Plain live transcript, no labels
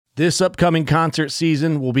This upcoming concert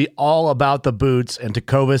season will be all about the boots, and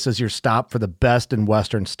Tecovas is your stop for the best in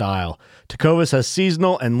Western style. Tecovas has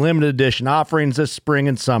seasonal and limited edition offerings this spring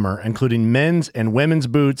and summer, including men's and women's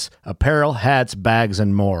boots, apparel, hats, bags,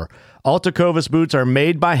 and more. All Tecovas boots are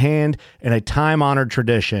made by hand in a time-honored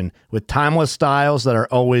tradition with timeless styles that are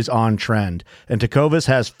always on trend. And Tecovas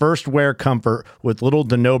has first wear comfort with little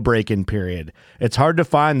to no break-in period. It's hard to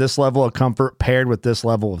find this level of comfort paired with this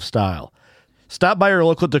level of style. Stop by your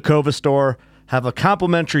local Tecovas store, have a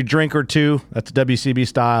complimentary drink or two, that's WCB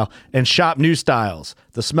style, and shop new styles.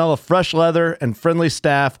 The smell of fresh leather and friendly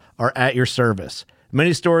staff are at your service.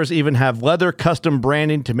 Many stores even have leather custom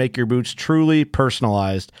branding to make your boots truly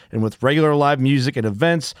personalized. And with regular live music and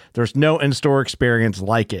events, there's no in-store experience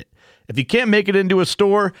like it. If you can't make it into a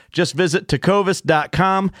store, just visit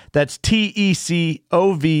tecovas.com. That's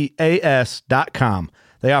TECOVAS.com.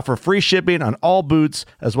 They offer free shipping on all boots,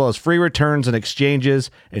 as well as free returns and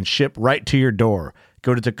exchanges, and ship right to your door.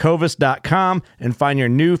 Go to tecovas.com and find your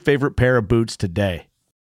new favorite pair of boots today.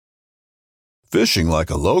 Fishing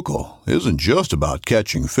like a local isn't just about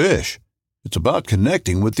catching fish. It's about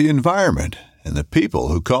connecting with the environment and the people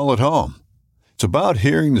who call it home. It's about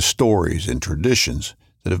hearing the stories and traditions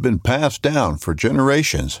that have been passed down for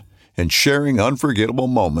generations and sharing unforgettable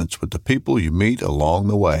moments with the people you meet along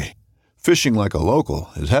the way. Fishing like a local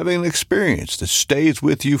is having an experience that stays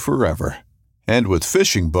with you forever. And with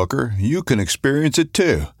Fishing Booker, you can experience it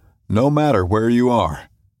too, no matter where you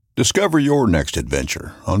are. Discover your next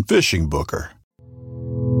adventure on Fishing Booker.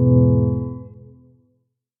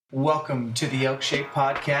 Welcome to the Elk Shape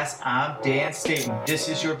Podcast. I'm Dan Staten. This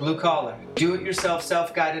is your blue collar, do-it-yourself,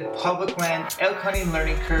 self-guided public land elk hunting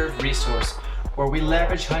learning curve resource, where we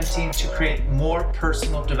leverage hunting to create more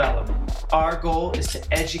personal development. Our goal is to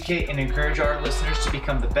educate and encourage our listeners to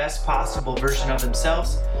become the best possible version of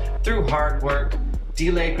themselves through hard work,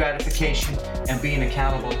 delayed gratification, and being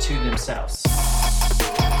accountable to themselves.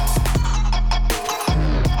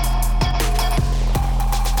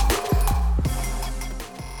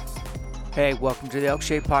 Hey, welcome to the Elk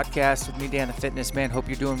Shape Podcast with me, Dan the Fitness Man. Hope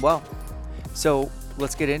you're doing well. So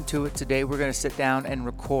let's get into it. Today we're going to sit down and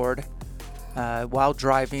record while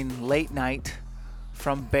driving late night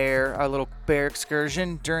from our little bear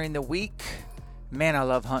excursion during the week. Man, I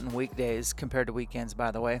love hunting weekdays compared to weekends,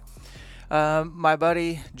 by the way. My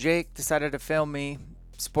buddy Jake decided to film me.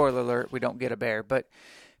 Spoiler alert, we don't get a bear, but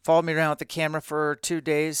followed me around with the camera for 2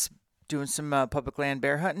 days doing some public land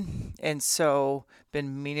bear hunting. And so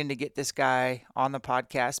been meaning to get this guy on the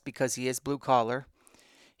podcast because he is blue collar.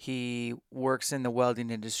 He works in the welding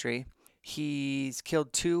industry. He's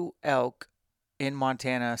killed 2 elk in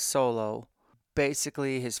Montana solo,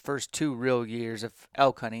 basically his first 2 real years of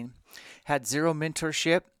elk hunting. Had zero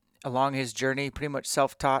mentorship along his journey, pretty much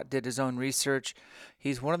self-taught, did his own research.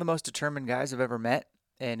 He's one of the most determined guys I've ever met,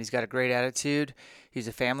 and he's got a great attitude. He's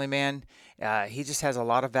a family man. He just has a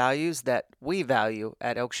lot of values that we value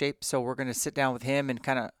at Elk Shape, so we're going to sit down with him and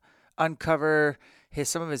kind of uncover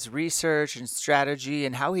some of his research and strategy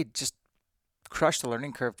and how he just crushed the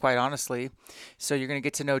learning curve, quite honestly. So you're going to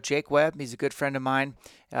get to know Jake Webb. He's a good friend of mine.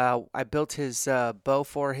 I built his bow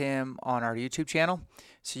for him on our YouTube channel,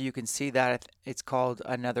 so you can see that. It's called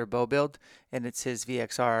Another Bow Build, and it's his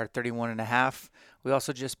VXR 31.5. We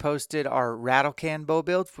also just posted our rattle can bow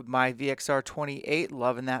build with my VXR 28.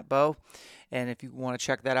 Loving that bow, and if you want to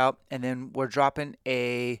check that out. And then we're dropping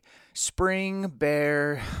a spring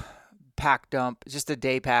bear pack dump, just a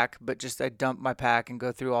day pack, but just I dump my pack and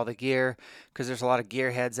go through all the gear because there's a lot of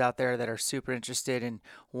gearheads out there that are super interested and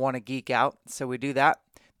want to geek out. So we do that.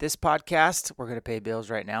 This podcast, we're going to pay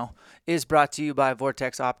bills right now, is brought to you by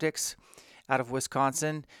Vortex Optics out of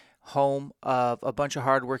Wisconsin, home of a bunch of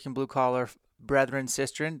hardworking blue collar brethren,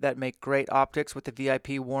 sistren that make great optics with the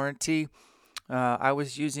VIP warranty. I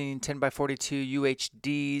was using 10x42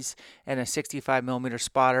 UHDs and a 65mm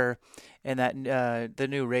spotter and that the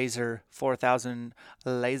new Razor 4000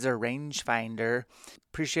 laser rangefinder.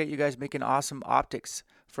 Appreciate you guys making awesome optics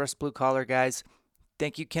for us blue collar guys.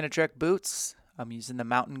 Thank you, Kenetrek Boots. I'm using the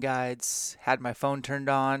mountain guides. Had my phone turned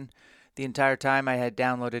on the entire time. I had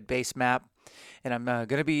downloaded Basemap, and I'm going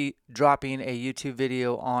to be dropping a YouTube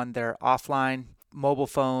video on their offline mobile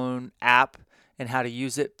phone app and how to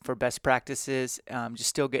use it for best practices. Just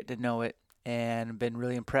still getting to know it and been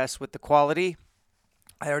really impressed with the quality.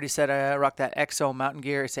 I already said I rock that XO mountain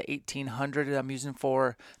gear. It's a 1800 that I'm using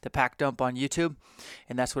for the pack dump on YouTube,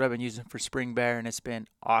 and that's what I've been using for spring bear, and it's been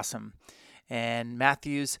awesome. And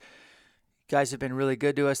Matthews, guys have been really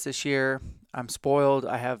good to us this year. I'm spoiled.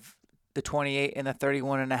 I have the 28 and the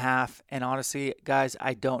 31.5. And honestly, guys,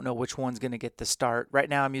 I don't know which one's going to get the start. Right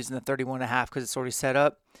now I'm using the 31.5 because it's already set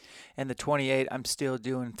up. And the 28, I'm still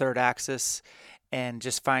doing third axis and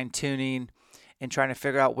just fine tuning and trying to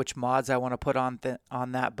figure out which mods I want to put on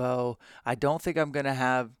that bow. I don't think I'm going to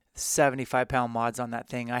have 75-pound mods on that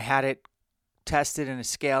thing. I had it tested in a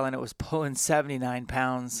scale and it was pulling 79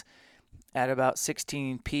 pounds at about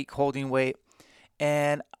 16 peak holding weight.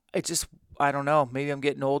 And it just, I don't know, maybe I'm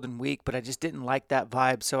getting old and weak, but I just didn't like that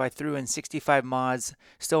vibe. So I threw in 65 mods,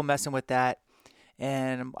 still messing with that,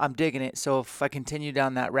 and I'm digging it. So if I continue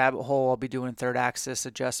down that rabbit hole, I'll be doing third axis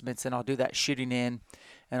adjustments, and I'll do that shooting in,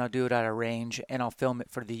 and I'll do it at a range, and I'll film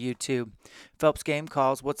it for the YouTube. Phelps Game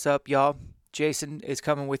Calls, what's up, y'all? Jason is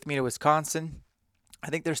coming with me to Wisconsin. I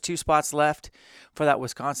think there's 2 spots left for that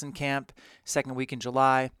Wisconsin camp, second week in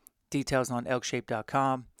July. Details on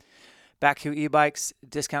elkshape.com. Baku e-bikes,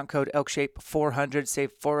 discount code ElkShape400,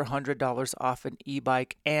 save $400 off an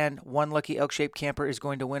e-bike, and one lucky Elkshape camper is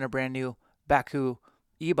going to win a brand new Baku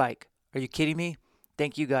e-bike. Are you kidding me?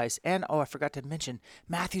 Thank you guys. And, I forgot to mention,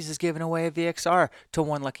 Matthews is giving away a VXR to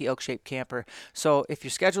one lucky Elkshape camper. So if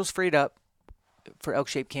your schedule's freed up for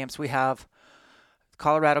Elkshape camps, we have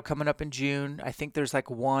Colorado coming up in June. I think there's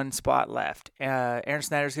like 1 spot left. Aaron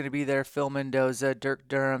Snyder's going to be there, Phil Mendoza, Dirk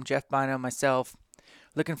Durham, Jeff Bynum, myself.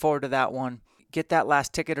 Looking forward to that one. Get that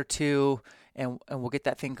last ticket or 2, and we'll get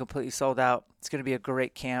that thing completely sold out. It's going to be a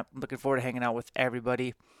great camp. I'm looking forward to hanging out with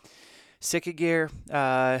everybody. Sitka Gear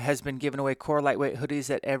has been giving away core lightweight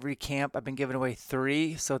hoodies at every camp. I've been giving away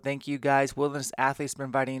 3, so thank you guys. Wilderness Athletes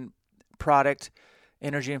been providing product,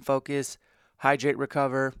 energy and focus, hydrate,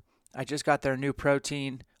 recover. I just got their new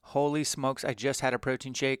protein. Holy smokes, I just had a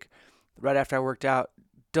protein shake right after I worked out.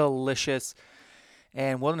 Delicious.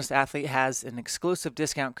 And Wilderness Athlete has an exclusive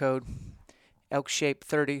discount code,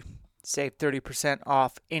 ElkShape30. Save 30%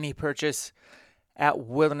 off any purchase at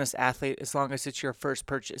Wilderness Athlete as long as it's your first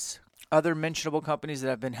purchase. Other mentionable companies that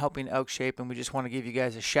have been helping Elkshape, and we just want to give you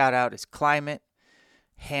guys a shout out, is Climate,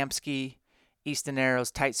 Hamsky, Easton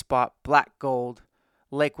Arrows, Tight Spot, Black Gold,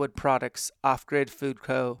 Lakewood Products, Off Grid Food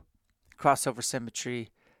Co., Crossover Symmetry,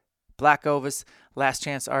 Black Ovis, Last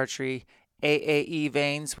Chance Archery, AAE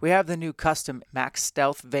Vanes. We have the new custom Max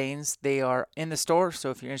Stealth Vanes. They are in the store, so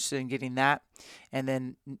if you're interested in getting that. And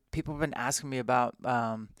then people have been asking me about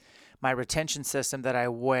my retention system that I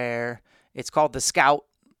wear. It's called the Scout,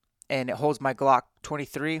 and it holds my Glock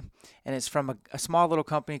 23, and it's from a small little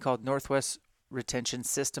company called Northwest Retention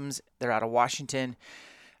Systems. They're out of Washington.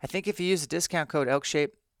 I think if you use the discount code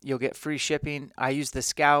ElkShape, you'll get free shipping. I use the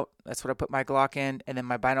Scout. That's what I put my Glock in. And then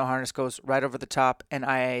my bino harness goes right over the top. And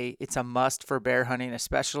it's a must for bear hunting,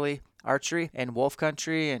 especially archery and wolf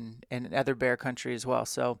country and other bear country as well.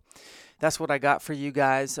 So that's what I got for you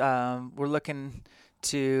guys. We're looking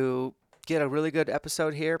to get a really good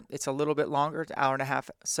episode here. It's a little bit longer, it's an hour and a half.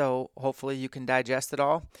 So hopefully you can digest it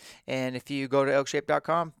all. And if you go to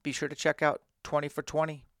elkshape.com, be sure to check out 20 for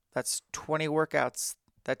 20. That's 20 workouts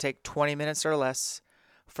that take 20 minutes or less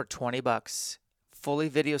for $20. Fully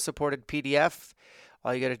video supported PDF.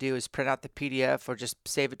 All you got to do is print out the PDF or just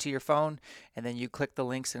save it to your phone, and then you click the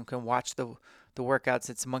links and can watch the workouts.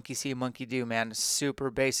 It's monkey see, monkey do, man. Super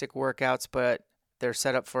basic workouts, but they're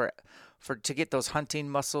set up for to get those hunting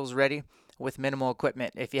muscles ready with minimal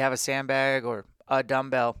equipment. If you have a sandbag or a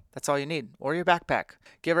dumbbell, that's all you need, or your backpack.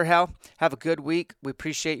 Give her hell. Have a good week. We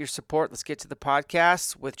appreciate your support. Let's get to the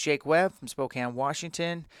podcast with Jake Webb from Spokane,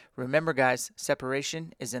 Washington. Remember, guys,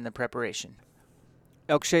 separation is in the preparation.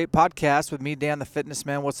 Elkshape podcast with me, Dan the Fitness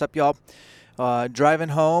Man. What's up, y'all? Driving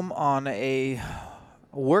home on a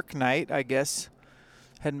work night, I guess.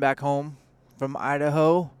 Heading back home from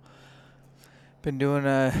Idaho. Been doing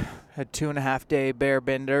a 2.5 day bear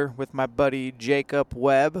bender with my buddy Jacob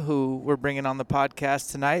Webb, who we're bringing on the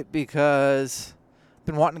podcast tonight because I've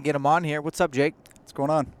been wanting to get him on here. What's up, Jake? What's going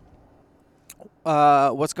on?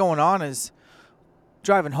 What's going on is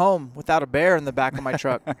driving home without a bear in the back of my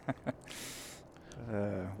truck.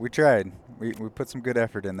 We tried. We put some good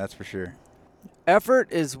effort in, that's for sure.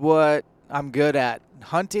 Effort is what I'm good at.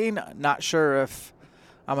 Hunting, not sure if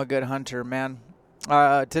I'm a good hunter, man.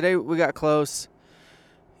 Today we got close.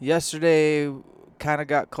 Yesterday kind of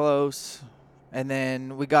got close. And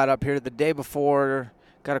then we got up here the day before,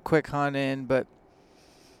 got a quick hunt in. But,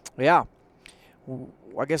 yeah,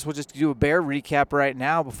 I guess we'll just do a bear recap right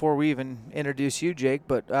now before we even introduce you, Jake.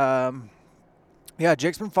 But, yeah,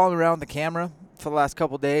 Jake's been following around with the camera for the last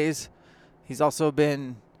couple days. He's also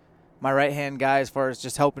been my right-hand guy as far as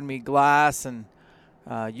just helping me glass. And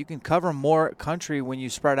you can cover more country when you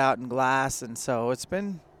spread out in glass. And so it's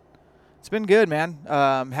been good, man.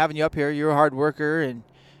 Having you up here, you're a hard worker, and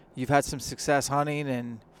you've had some success hunting,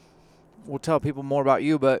 and we'll tell people more about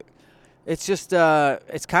you. But it's just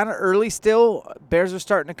it's kind of early still. Bears are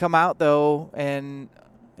starting to come out though, and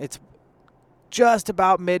it's just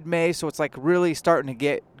about mid-May, so it's like really starting to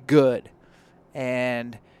get good.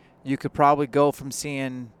 And you could probably go from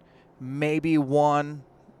seeing maybe 1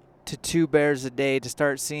 to 2 bears a day to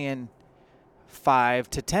start seeing 5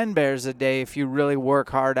 to 10 bears a day if you really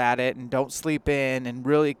work hard at it and don't sleep in and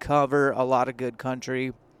really cover a lot of good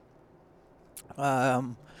country.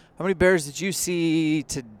 How many bears did you see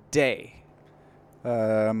today?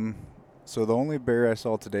 So the only bear I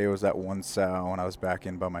saw today was that one sow when I was back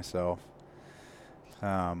in by myself.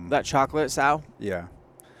 That chocolate sow? Yeah.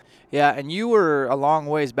 Yeah, and you were a long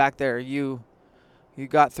ways back there. You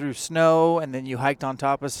got through snow, and then you hiked on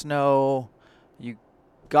top of snow. You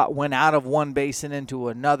went out of one basin into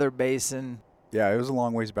another basin. Yeah, it was a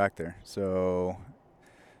long ways back there. So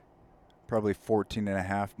probably 14 and a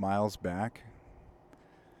half miles back.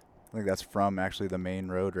 I think that's from actually the main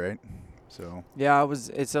road, right? So yeah,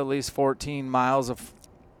 it's at least 14 miles of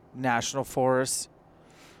national forest,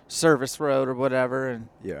 service road or whatever, and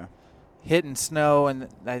yeah. hitting snow. And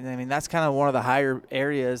I mean, that's kind of one of the higher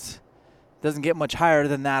areas. Doesn't get much higher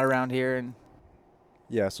than that around here. And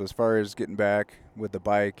yeah, so as far as getting back with the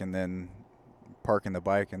bike and then parking the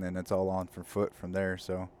bike, and then it's all on for foot from there.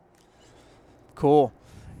 So cool.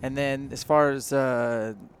 And then as far as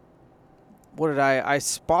I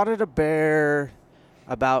spotted a bear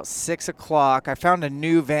about 6 o'clock. I found a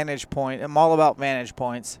new vantage point. I'm all about vantage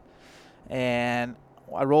points. And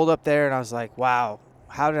I rolled up there and I was like, wow,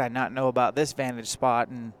 how did I not know about this vantage spot?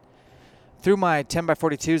 And threw my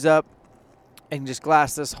 10x42s up and just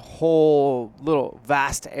glassed this whole little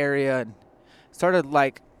vast area, and started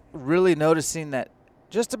like really noticing that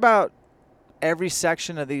just about every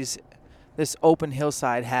section of this open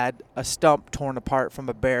hillside had a stump torn apart from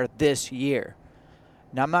a bear this year.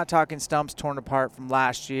 Now, I'm not talking stumps torn apart from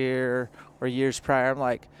last year or years prior. I'm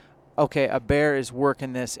like, okay, a bear is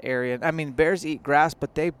working this area. I mean, bears eat grass,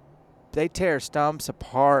 but they tear stumps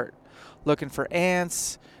apart, looking for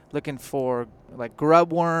ants, looking for like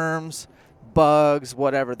grub worms, bugs,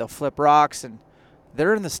 whatever. They'll flip rocks, and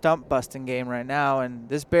they're in the stump busting game right now. And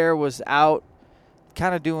this bear was out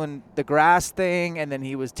kind of doing the grass thing, and then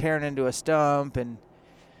he was tearing into a stump, and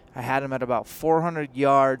I had him at about 400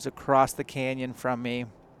 yards across the canyon from me.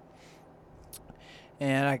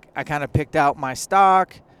 And I kind of picked out my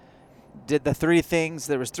stock, did the 3 things.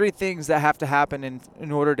 There was 3 things that have to happen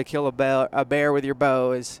in order to kill a bear with your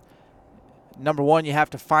bow. Is number 1, you have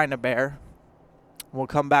to find a bear. We'll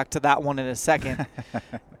come back to that one in a second.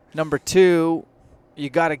 Number 2, you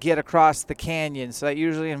got to get across the canyon. So that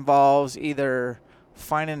usually involves either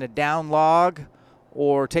finding a down log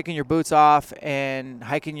or taking your boots off and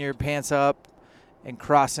hiking your pants up and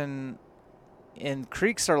crossing. And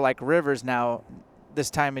creeks are like rivers now this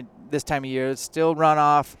time of year. It's still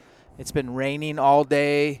runoff. It's been raining all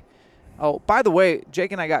day. Oh, by the way,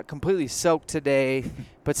 Jake and I got completely soaked today,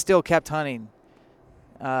 but still kept hunting.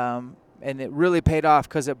 And it really paid off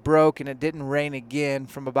because it broke and it didn't rain again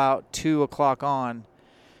from about 2 o'clock on.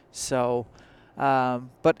 So,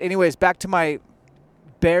 but anyways, back to my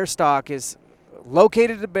bear stock is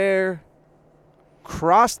located a bear,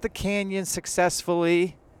 crossed the canyon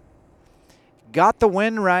successfully, got the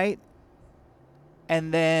wind right,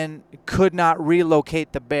 and then could not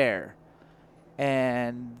relocate the bear.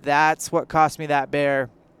 And that's what cost me that bear.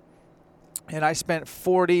 And I spent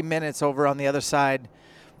 40 minutes over on the other side.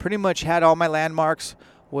 Pretty much had all my landmarks,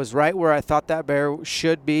 was right where I thought that bear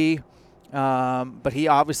should be. But he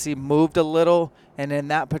obviously moved a little. And in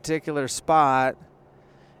that particular spot,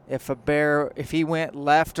 if he went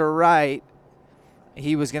left or right,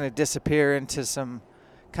 he was going to disappear into some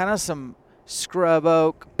scrub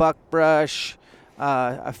oak, buckbrush,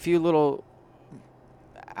 a few little,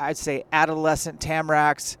 I'd say, adolescent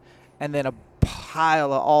tamaracks, and then a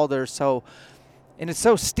pile of alders. And it's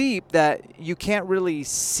so steep that you can't really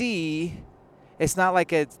see. It's not like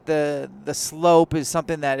the slope is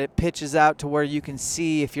something that it pitches out to where you can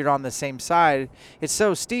see if you're on the same side. It's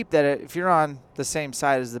so steep that if you're on the same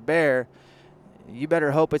side as the bear, you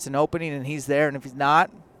better hope it's an opening and he's there. And if he's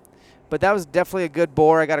not, but that was definitely a good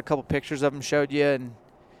boar. I got a couple pictures of him, showed you, and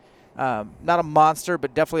not a monster,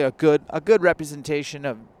 but definitely a good representation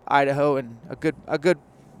of Idaho and a good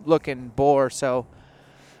looking boar. So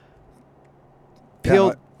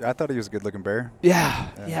peeled. Yeah, I thought he was a good looking bear.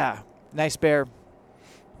 Yeah. Nice bear.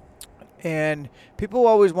 And people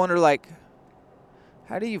always wonder, like,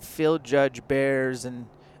 how do you field judge bears? And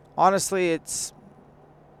honestly, it's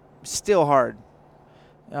still hard.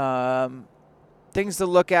 things to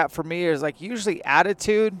look at for me is like usually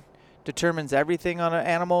attitude determines everything on an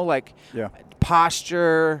animal, like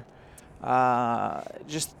posture,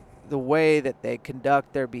 just the way that they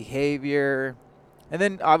conduct their behavior. And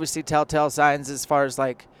then obviously telltale signs as far as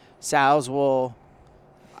like sows will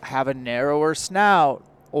have a narrower snout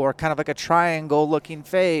or kind of like a triangle looking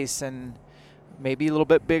face and maybe a little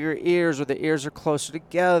bit bigger ears where the ears are closer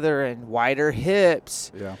together and wider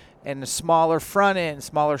hips and a smaller front end,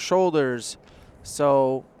 smaller shoulders.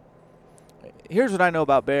 So here's what I know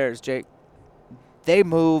about bears, Jake. They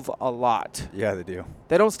move a lot. Yeah, they do.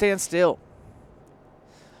 They don't stand still.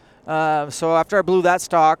 So after I blew that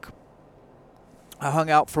stock, I hung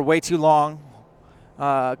out for way too long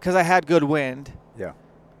because I had good wind. Yeah.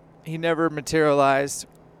 He never materialized.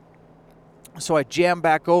 So I jammed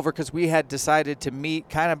back over because we had decided to meet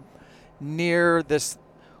kind of near this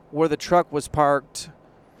where the truck was parked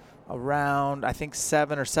around, I think,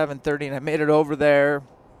 7 or 7:30, and I made it over there.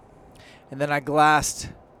 And then I glassed.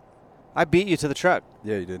 I beat you to the truck.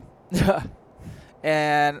 Yeah, you did.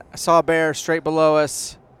 And I saw a bear straight below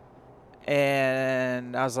us.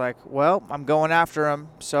 And I was like, well, I'm going after him.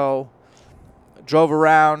 So drove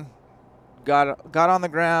around, got on the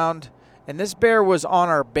ground. And this bear was on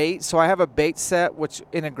our bait. So I have a bait set, which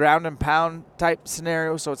in a ground and pound type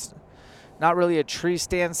scenario. So it's not really a tree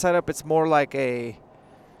stand setup. It's more like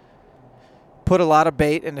put a lot of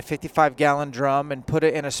bait in a 55-gallon drum and put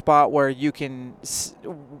it in a spot where you can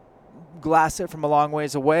glass it from a long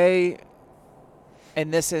ways away.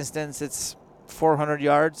 In this instance, it's 400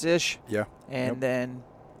 yards-ish. Yeah. And then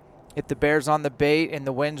if the bear's on the bait and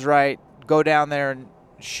the wind's right, go down there and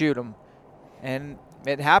shoot him. And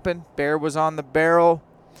it happened. Bear was on the barrel.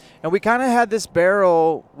 And we kind of had this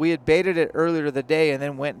barrel. We had baited it earlier the day and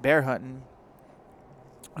then went bear hunting.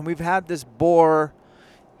 And we've had this boar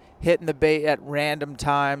hitting the bait at random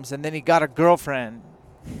times. And then he got a girlfriend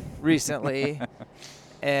recently.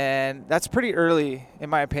 And that's pretty early, in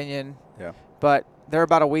my opinion. Yeah. But they're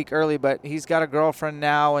about a week early, but he's got a girlfriend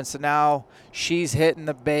now, and so now she's hitting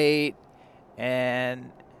the bait,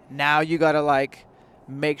 and now you got to, like,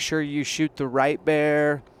 make sure you shoot the right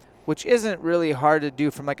bear, which isn't really hard to do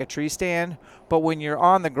from, like, a tree stand, but when you're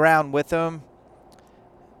on the ground with them,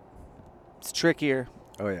 it's trickier.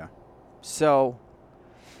 Oh, yeah. So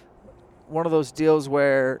one of those deals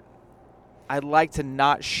where I'd like to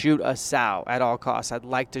not shoot a sow at all costs. I'd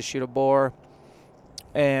like to shoot a boar.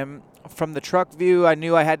 And from the truck view, I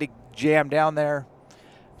knew I had to jam down there.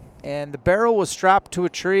 And the barrel was strapped to a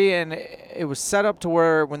tree, and it was set up to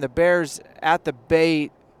where when the bear's at the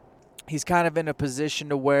bait, he's kind of in a position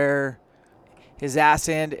to where his ass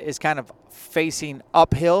end is kind of facing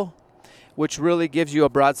uphill, which really gives you a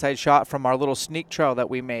broadside shot from our little sneak trail that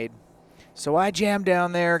we made. So I jammed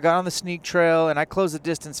down there, got on the sneak trail, and I closed the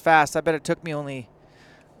distance fast. I bet it took me only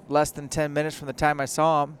less than 10 minutes from the time I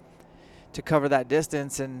saw him to cover that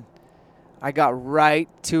distance. And I got right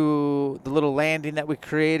to the little landing that we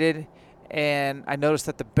created, and I noticed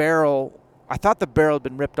that the barrel, I thought the barrel had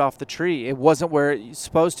been ripped off the tree. It wasn't where it's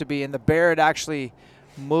supposed to be, and the bear had actually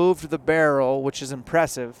moved the barrel, which is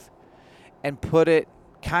impressive, and put it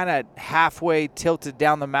kind of halfway tilted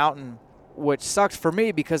down the mountain, which sucked for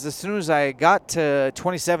me because as soon as I got to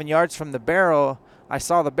 27 yards from the barrel, I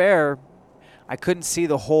saw the bear. I couldn't see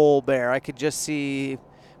the whole bear. I could just see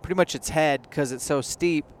pretty much its head because it's so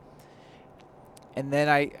steep. And then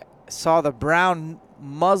I saw the brown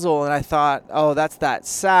muzzle, and I thought, oh, that's that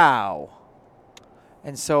sow.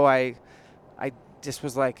 And so I just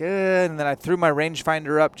was like, and then I threw my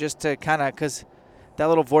rangefinder up just to kind of, because that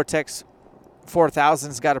little Vortex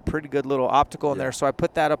 4000's got a pretty good little optical in there. So I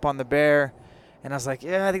put that up on the bear, and I was like,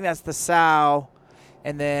 yeah, I think that's the sow.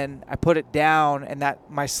 And then I put it down, and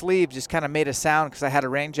that my sleeve just kind of made a sound because I had a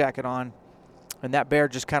rain jacket on. And that bear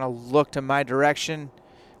just kind of looked in my direction,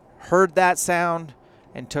 heard that sound,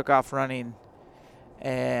 and took off running.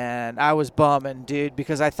 And I was bumming, dude,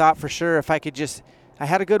 because I thought for sure if I could just, I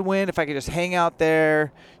had a good wind, if I could just hang out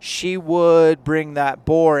there, she would bring that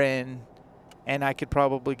boar in, and I could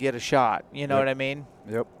probably get a shot. You know what I mean?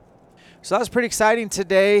 Yep. So that was pretty exciting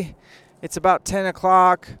today. It's about 10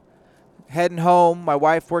 o'clock. Heading home. My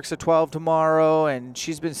wife works at 12 tomorrow, and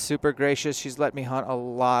she's been super gracious. She's let me hunt a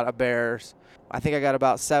lot of bears. I think I got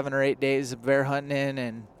about 7 or 8 days of bear hunting in,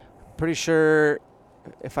 and pretty sure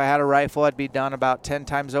if I had a rifle, I'd be done about 10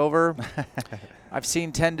 times over. I've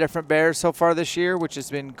seen 10 different bears so far this year, which has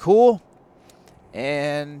been cool.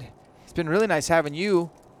 And it's been really nice having you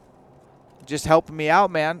just helping me out,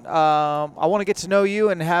 man. I want to get to know you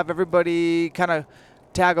and have everybody kind of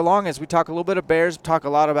tag along as we talk a little bit of bears, talk a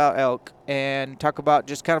lot about elk, and talk about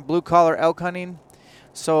just kind of blue-collar elk hunting.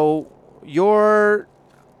 So Are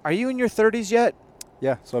you in your 30s yet?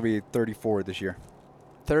 Yeah, so I'll be 34 this year.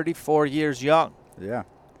 34 years young. Yeah.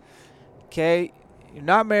 Okay. You're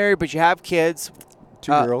not married, but you have kids.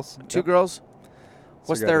 Two girls. Two Yep. girls? So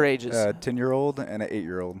What's I got their a ages? 10-year-old and an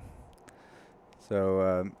 8-year-old.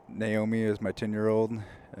 So Naomi is my 10-year-old,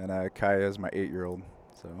 and Kaya is my 8-year-old.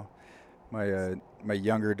 So my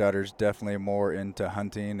younger daughter's definitely more into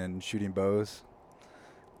hunting and shooting bows.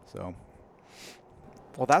 So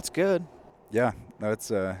Well, that's good. yeah, no,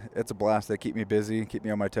 it's a blast. They keep me busy, keep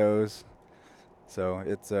me on my toes. So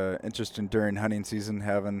it's interesting during hunting season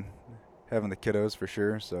having the kiddos for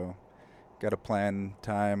sure. So got to plan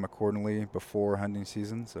time accordingly before hunting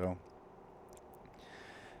season. So,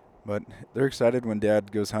 but they're excited when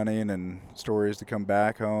Dad goes hunting and stories to come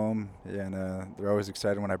back home, and they're always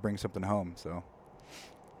excited when I bring something home. So.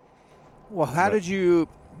 Well, how did you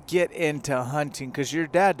get into hunting? Because your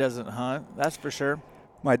dad doesn't hunt, that's for sure.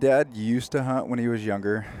 My dad used to hunt when he was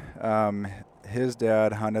younger. His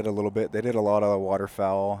dad hunted a little bit. They did a lot of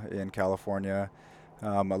waterfowl in California,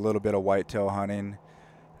 a little bit of whitetail hunting.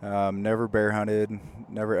 Never bear hunted,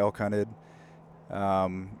 never elk hunted.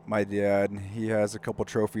 My dad, he has a couple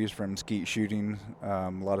trophies from skeet shooting, a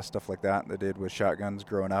lot of stuff like that they did with shotguns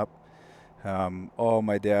growing up. All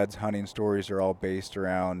my dad's hunting stories are all based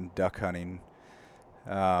around duck hunting.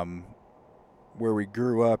 Where we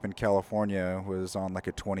grew up in California was on like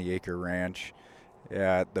a 20-acre ranch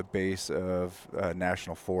at the base of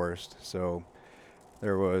National Forest. So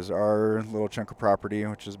there was our little chunk of property,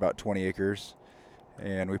 which is about 20 acres,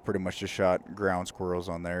 and we pretty much just shot ground squirrels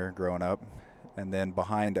on there growing up. And then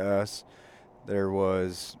behind us, there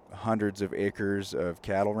was hundreds of acres of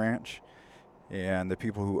cattle ranch, and the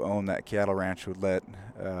people who owned that cattle ranch would let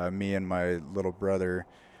me and my little brother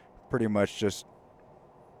pretty much just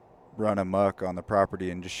run amok on the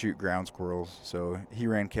property and just shoot ground squirrels. So he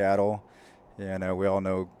ran cattle, and we all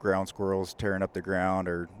know ground squirrels tearing up the ground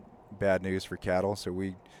are bad news for cattle. So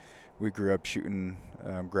we grew up shooting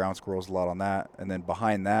ground squirrels a lot on that. And then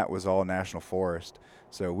behind that was all National Forest.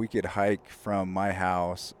 So we could hike from my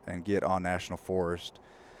house and get on National Forest.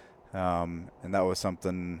 And that was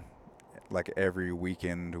something like every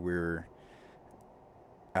weekend we were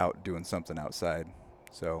out doing something outside.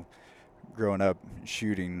 So growing up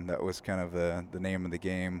shooting, that was kind of the name of the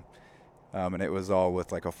game. And it was all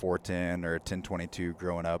with like a 410 or a 1022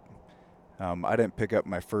 growing up. I didn't pick up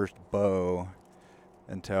my first bow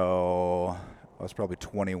until I was probably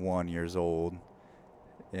 21 years old,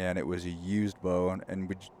 and it was a used bow, and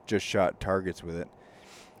we just shot targets with it.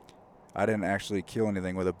 I didn't actually kill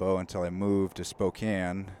anything with a bow until I moved to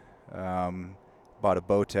Spokane, bought a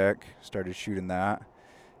Bowtech, started shooting that,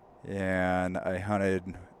 and I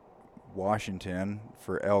hunted Washington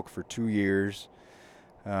for elk for 2 years.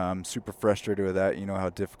 Super frustrated with that. You know how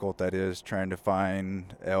difficult that is, trying to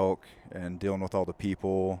find elk and dealing with all the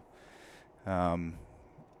people.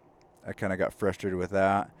 I kind of got frustrated with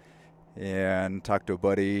that and talked to a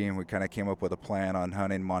buddy, and we kind of came up with a plan on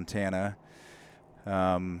hunting Montana.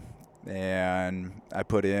 And I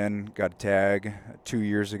got a tag 2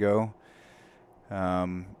 years ago.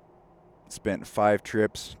 Spent 5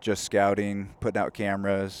 trips just scouting, putting out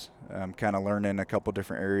cameras, kind of learning a couple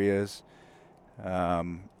different areas.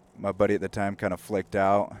 My buddy at the time kind of flaked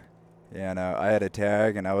out, and I had a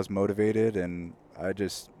tag, and I was motivated, and I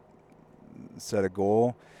just set a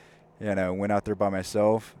goal, and I went out there by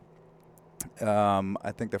myself.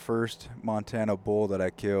 I think the first Montana bull that I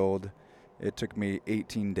killed, it took me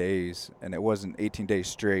 18 days, and it wasn't 18 days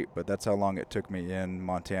straight, but that's how long it took me in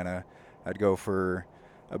Montana. I'd go for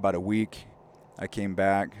about a week. I came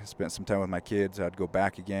back, spent some time with my kids. I'd go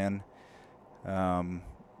back again.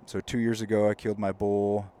 So 2 years ago, I killed my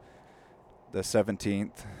bull the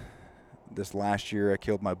 17th. This last year, I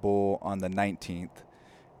killed my bull on the 19th,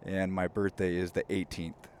 and my birthday is the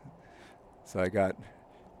 18th. So I got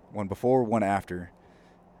one before, one after.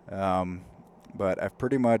 But I've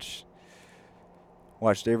pretty much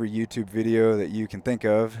watched every YouTube video that you can think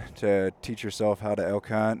of to teach yourself how to elk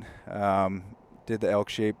hunt. Did the elk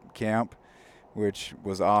shape camp, which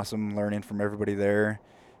was awesome, learning from everybody there.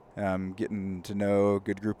 Getting to know a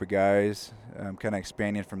good group of guys, kind of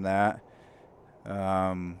expanding from that.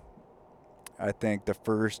 I think the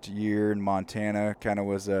first year in Montana kind of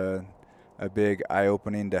was a big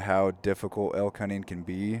eye-opening to how difficult elk hunting can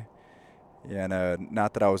be. And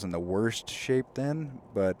not that I was in the worst shape then,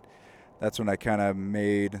 but that's when I kind of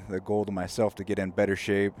made the goal to myself to get in better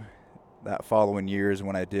shape. That following year is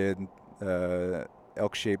when I did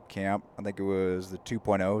elk shape camp. I think it was the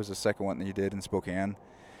 2.0, was the second one that you did in Spokane.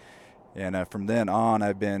 And from then on,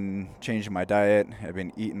 I've been changing my diet. I've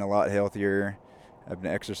been eating a lot healthier, I've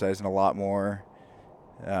been exercising a lot more.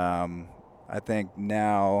 I think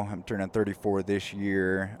now I'm turning 34 this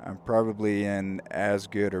year. I'm probably in as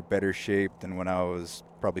good or better shape than when I was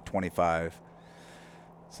probably 25.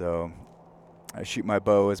 So I shoot my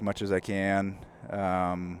bow as much as I can.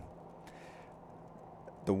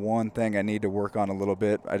 The one thing I need to work on a little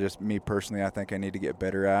bit, me personally, I think I need to get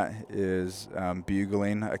better at is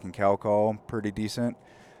bugling. I can cow call pretty decent.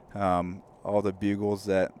 All the bugles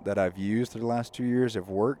that I've used for the last 2 years have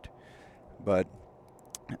worked, but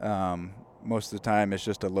most of the time it's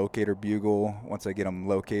just a locator bugle. Once I get them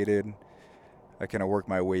located, I kind of work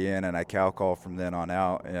my way in and I cow call from then on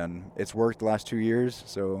out, and it's worked the last 2 years.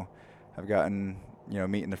 So I've gotten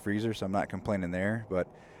meat in the freezer, so I'm not complaining there. But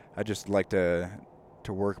I just like to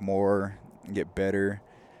work more and get better.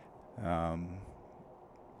 So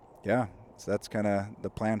that's kind of the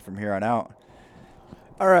plan from here on out.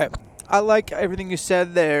 All right. I like everything you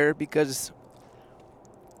said there because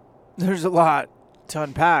there's a lot to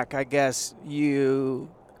unpack. I guess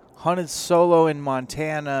you hunted solo in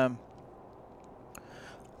Montana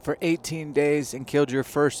for 18 days and killed your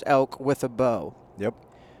first elk with a bow. Yep.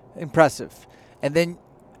 Impressive. And then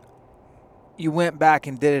you went back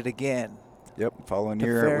and did it again. Yep. Following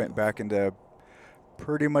year, I went back into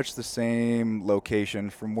pretty much the same location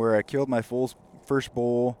from where I killed my first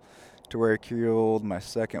bull to where I killed my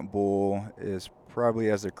second bull is probably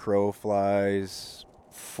as the crow flies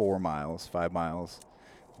 5 miles.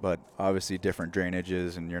 But obviously different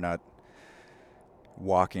drainages, and you're not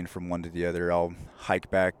walking from one to the other. I'll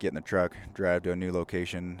hike back, get in the truck, drive to a new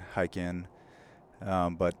location, hike in.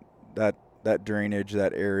 But that drainage,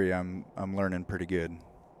 that area, I'm learning pretty good.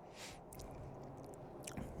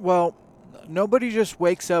 Well, nobody just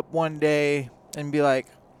wakes up one day and be like,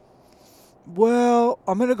 well,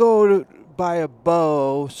 I'm going to go buy a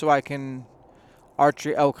bow so I can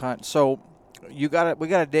archery elk hunt. So we got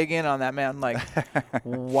to dig in on that, man. Like,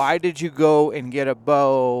 why did you go and get a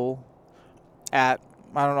bow at,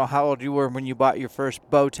 I don't know how old you were when you bought your first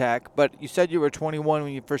bow tech, but you said you were 21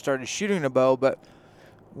 when you first started shooting a bow, but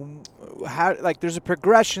how, like, there's a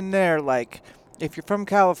progression there. Like, if you're from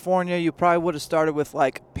California, you probably would have started with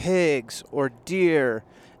like pigs or deer,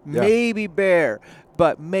 maybe bear,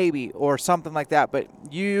 but maybe, or something like that. But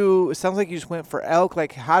it sounds like you just went for elk.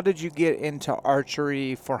 Like, how did you get into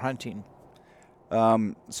archery for hunting?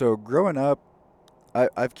 So growing up,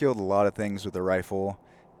 I've killed a lot of things with a rifle,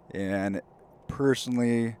 and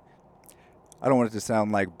personally, I don't want it to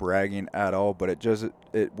sound like bragging at all, but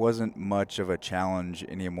it wasn't much of a challenge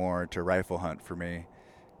anymore to rifle hunt for me.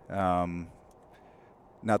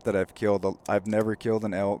 Not that I've never killed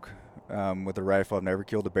an elk with a rifle. I've never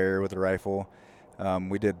killed a bear with a rifle.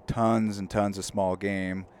 We did tons and tons of small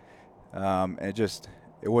game. And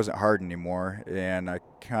it wasn't hard anymore. And I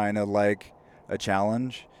kind of like a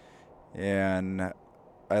challenge. And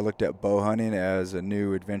I looked at bow hunting as a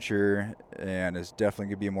new adventure, and it's definitely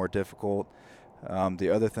going to be more difficult.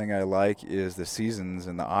 The other thing I like is the seasons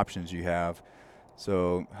and the options you have.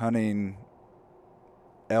 So hunting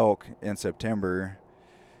elk in September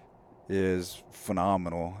is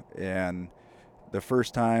phenomenal, and the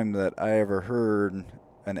first time that I ever heard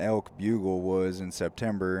an elk bugle was in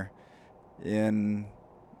September in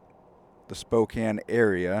the Spokane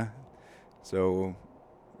area. So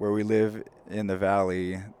where we live in the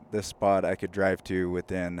valley, this spot I could drive to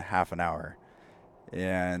within half an hour,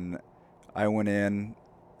 and I went in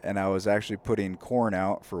and I was actually putting corn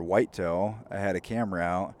out for whitetail. I had a camera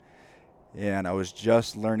out, and I was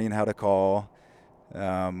just learning how to call.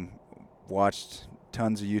 Watched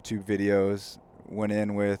tons of YouTube videos, went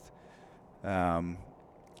in with, funny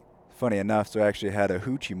enough, so I actually had a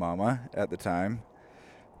Hoochie Mama at the time.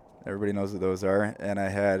 Everybody knows what those are. And I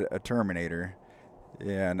had a Terminator.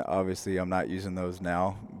 And obviously I'm not using those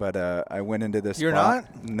now. But I went into this You're spot.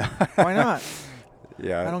 not? Why not?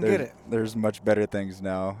 Yeah. I don't get it. There's much better things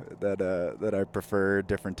now that I prefer,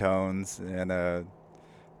 different tones. And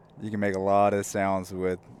you can make a lot of sounds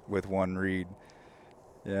with one reed.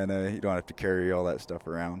 And you don't have to carry all that stuff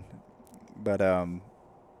around. But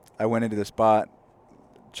I went into the spot,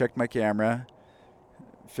 checked my camera,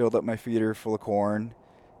 filled up my feeder full of corn,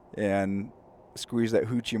 and squeezed that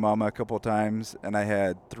Hoochie Mama a couple of times, and I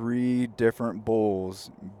had 3 different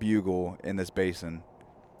bulls bugle in this basin.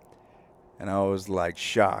 And I was like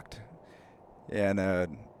shocked. And I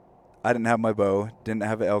didn't have my bow, didn't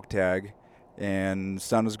have an elk tag, and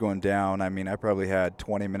sun was going down. I mean, I probably had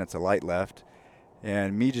 20 minutes of light left.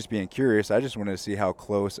 And me just being curious, I just wanted to see how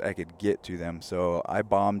close I could get to them. So I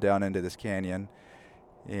bombed down into this canyon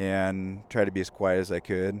and tried to be as quiet as I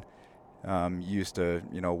could. Used to,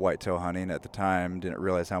 whitetail hunting at the time. Didn't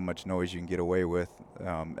realize how much noise you can get away with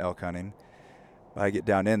elk hunting. I get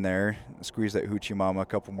down in there, squeeze that hoochie mama a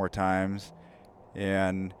couple more times,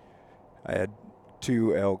 and I had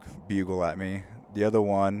 2 elk bugle at me. The other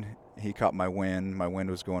one, he caught my wind. My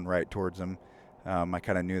wind was going right towards him. I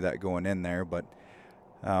kind of knew that going in there, but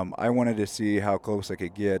I wanted to see how close I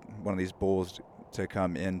could get one of these bulls to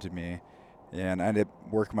come into me. And I ended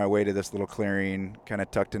up working my way to this little clearing, kind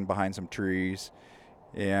of tucked in behind some trees.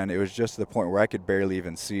 And it was just to the point where I could barely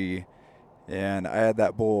even see. And I had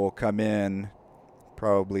that bull come in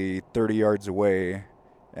probably 30 yards away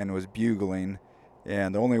and was bugling.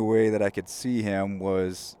 And the only way that I could see him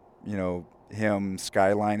was, him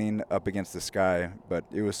skylining up against the sky. But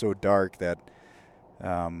it was so dark that,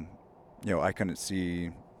 I couldn't see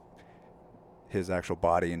his actual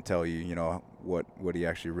body and tell you, what he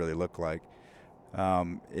actually really looked like.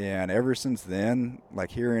 And ever since then,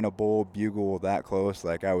 like hearing a bull bugle that close,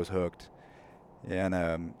 like I was hooked.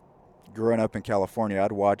 And growing up in California,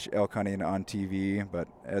 I'd watch elk hunting on TV, but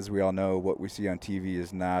as we all know, what we see on TV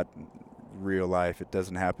is not real life. It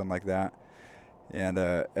doesn't happen like that. And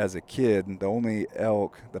as a kid, the only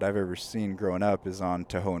elk that I've ever seen growing up is on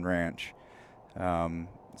Tejon Ranch.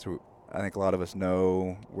 So I think a lot of us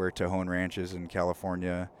know where Tejon Ranch is in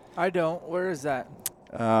California. I don't. Where is that?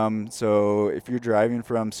 So if you're driving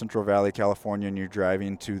from Central Valley, California, and you're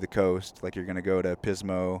driving to the coast, like you're going to go to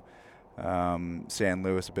Pismo, San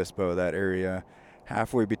Luis Obispo, that area,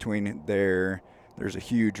 halfway between there's a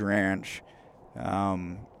huge ranch.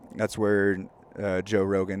 That's where Joe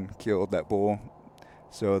Rogan killed that bull.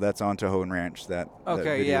 So that's on Tejon Ranch, that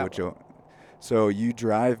video with Joe. So you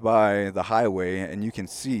drive by the highway, and you can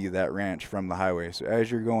see that ranch from the highway. So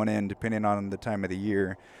as you're going in, depending on the time of the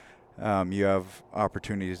year, you have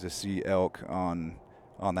opportunities to see elk on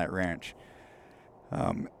that ranch.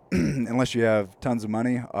 Unless you have tons of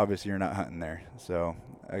money, obviously you're not hunting there. So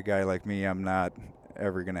a guy like me, I'm not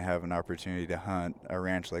ever going to have an opportunity to hunt a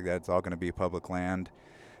ranch like that. It's all going to be public land.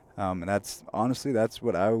 And that's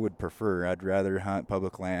what I would prefer. I'd rather hunt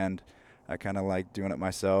public land. I kind of like doing it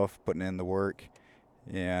myself, putting in the work,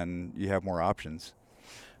 and you have more options.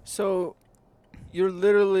 So you're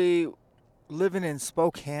literally living in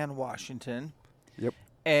Spokane, Washington. Yep.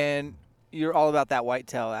 And you're all about that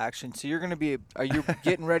whitetail action. So are you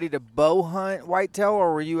getting ready to bow hunt whitetail,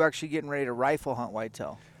 or were you actually getting ready to rifle hunt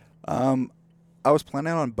whitetail? I was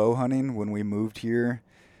planning on bow hunting when we moved here.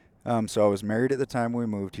 So I was married at the time we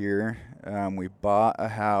moved here. We bought a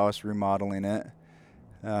house, remodeling it.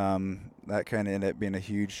 That kind of ended up being a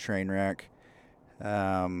huge train wreck.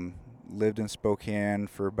 Lived in Spokane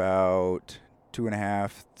for about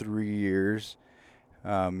 2.5, 3 years.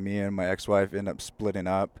 Me and my ex-wife ended up splitting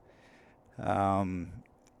up. In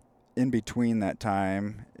between that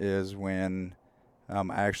time is when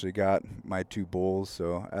I actually got my 2 bulls,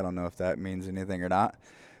 so I don't know if that means anything or not.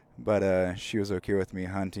 But she was okay with me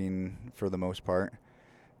hunting for the most part.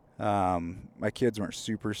 My kids weren't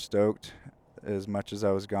super stoked as much as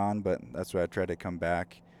I was gone, but that's why I tried to come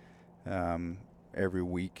back every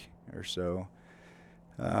week or so.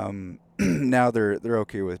 Now they're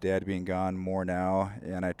okay with Dad being gone more now,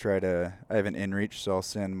 and I have an inReach, so I'll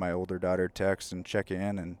send my older daughter text and check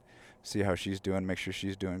in and see how she's doing, make sure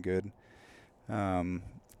she's doing good.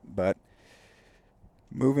 But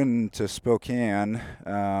moving to Spokane,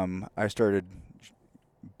 I started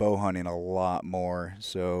bow hunting a lot more.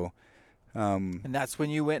 So, and that's when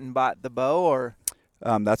you went and bought the bow, or?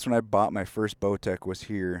 That's when I bought my first Bowtech was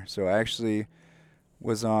here. So I actually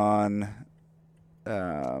was on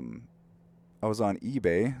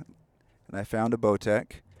eBay, and I found a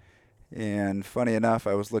Bowtech. And funny enough,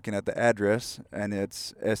 I was looking at the address, and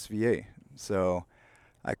it's SVA. So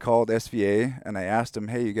I called SVA, and I asked them,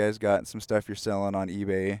 hey, you guys got some stuff you're selling on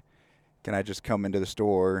eBay. Can I just come into the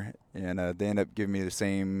store? And they ended up giving me the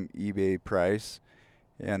same eBay price,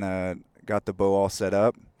 and got the bow all set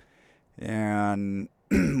up. And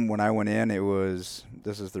when I went in,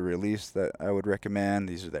 this is the release that I would recommend.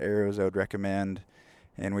 These are the arrows I would recommend.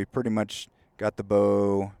 And we pretty much got the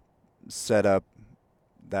bow set up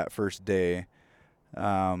that first day.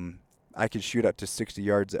 I could shoot up to 60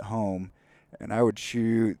 yards at home, and I would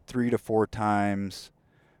shoot 3 to 4 times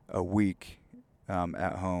a week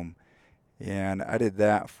at home. And I did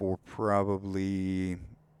that for probably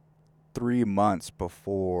 3 months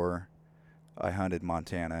before I hunted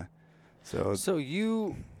Montana. So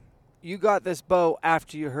you got this bow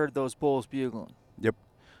after you heard those bulls bugling? Yep.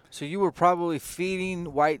 So you were probably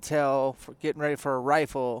feeding whitetail, getting ready for a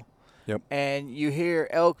rifle. Yep. And you hear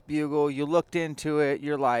elk bugle, you looked into it,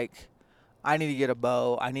 you're like, I need to get a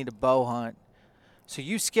bow, I need to bow hunt. So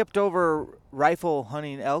you skipped over rifle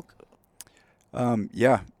hunting elk?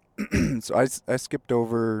 Yeah. So I skipped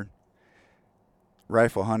over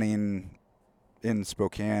rifle hunting in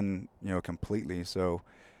Spokane, completely. So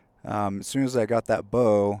as soon as I got that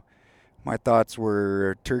bow, my thoughts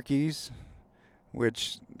were turkeys,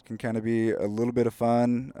 which can kind of be a little bit of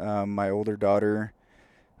fun. My older daughter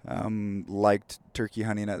liked turkey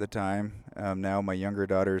hunting at the time. Now my younger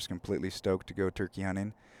daughter is completely stoked to go turkey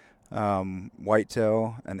hunting.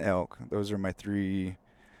 Whitetail and elk. Those are my three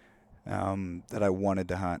that I wanted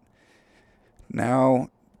to hunt. Now,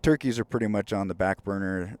 turkeys are pretty much on the back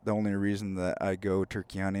burner. The only reason that I go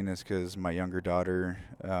turkey hunting is because my younger daughter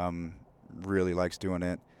really likes doing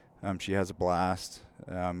it. She has a blast.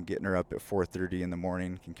 Getting her up at 4:30 in the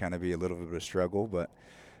morning can kind of be a little bit of a struggle, but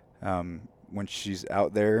when she's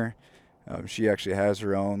out there, she actually has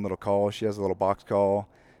her own little call. She has a little box call,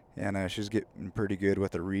 and she's getting pretty good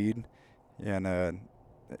with a reed. And as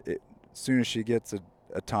soon as she gets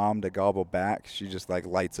a tom to gobble back, she just like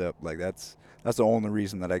lights up. Like that's the only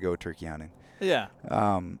reason that I go turkey hunting. Yeah.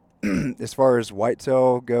 As far as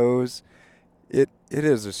whitetail goes, it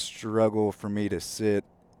is a struggle for me to sit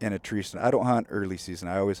in a tree stand. I don't hunt early season.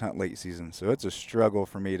 I always hunt late season. So it's a struggle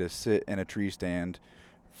for me to sit in a tree stand,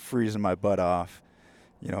 freezing my butt off,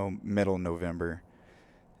 middle of November.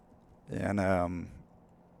 And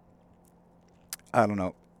I don't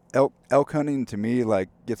know. Elk hunting to me like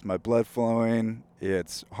gets my blood flowing.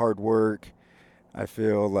 It's hard work. I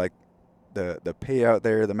feel like the pay out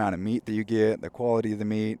there, the amount of meat that you get, the quality of the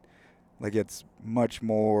meat, like it's much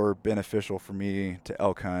more beneficial for me to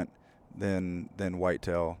elk hunt than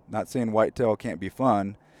whitetail. Not saying whitetail can't be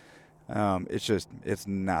fun. It's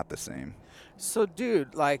not the same. So,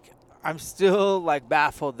 dude, like, I'm still like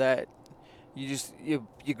baffled that you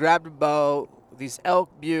grabbed a bow, these elk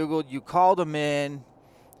bugled, you called them in.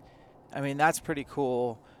 I mean, that's pretty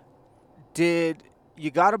cool. You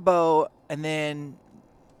got a bow and then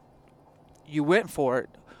you went for it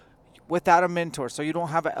without a mentor, so you don't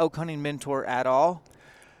have an elk hunting mentor at all?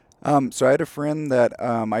 So I had a friend that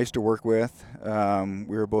I used to work with.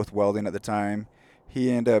 We were both welding at the time.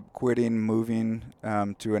 He ended up quitting, moving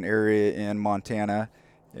to an area in Montana,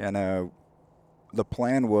 and the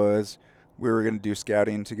plan was we were going to do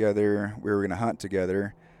scouting together. We were going to hunt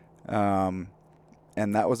together, and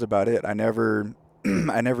that was about it. I never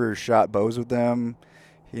shot bows with them.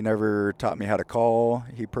 He never taught me how to call.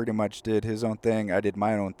 He pretty much did his own thing. I did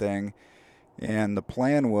my own thing, and the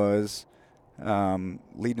plan was,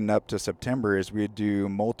 leading up to September, is we'd do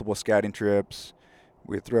multiple scouting trips.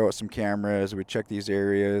 We'd throw out some cameras. We'd check these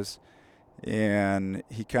areas. And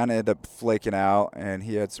he kind of ended up flaking out, and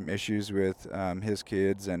he had some issues with his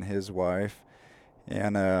kids and his wife.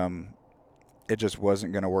 And it just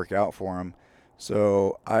wasn't going to work out for him.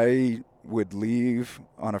 So I would leave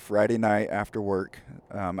on a Friday night after work.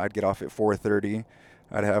 I'd get off at 4:30.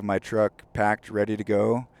 I'd have my truck packed, ready to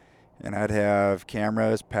go. And I'd have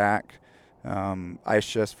cameras packed, ice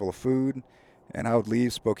chest full of food, and I would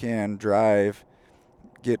leave Spokane, drive,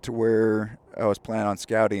 get to where I was planning on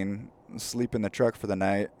scouting, sleep in the truck for the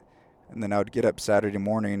night, and then I would get up Saturday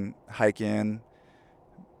morning, hike in,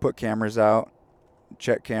 put cameras out,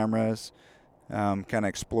 check cameras, kind of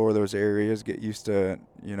explore those areas, get used to,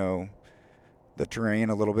 the terrain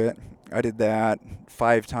a little bit. I did that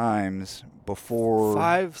 5 times before.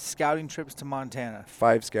 5 scouting trips to Montana.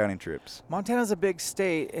 5 scouting trips. Montana's a big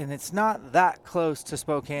state, and it's not that close to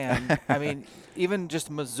Spokane. I mean, even just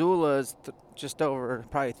Missoula is just over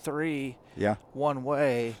probably 3 one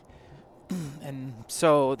way. And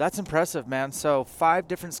so that's impressive, man. So 5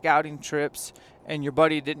 different scouting trips, and your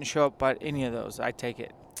buddy didn't show up at any of those, I take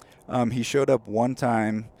it. He showed up one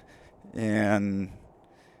time, and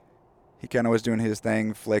he kind of was doing his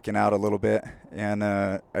thing, flaking out a little bit, and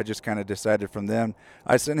I just kind of decided from then.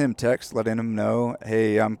 I sent him text letting him know,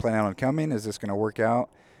 hey, I'm planning on coming. Is this going to work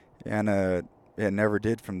out? And it never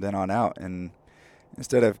did from then on out. And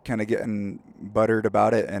instead of kind of getting buttered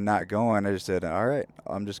about it and not going, I just said, all right,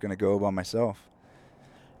 I'm just going to go by myself.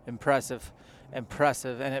 Impressive.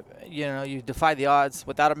 And you defy the odds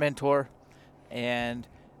without a mentor and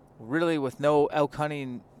really with no elk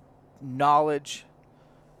hunting knowledge,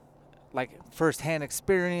 like firsthand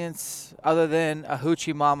experience, other than a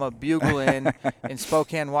hoochie mama bugle in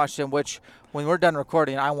Spokane, Washington, which when we're done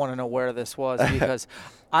recording, I want to know where this was because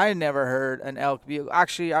I never heard an elk bugle.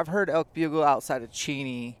 Actually, I've heard elk bugle outside of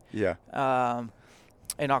Cheney in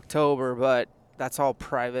October, but that's all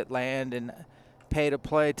private land and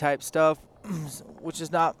pay-to-play type stuff, which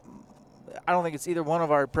is not – I don't think it's either one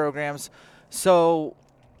of our programs. So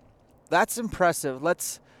that's impressive.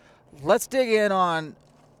 Let's dig in on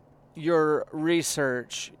your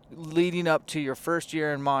research leading up to your first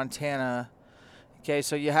year in Montana. Okay,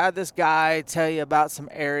 so you had this guy tell you about some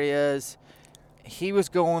areas. He was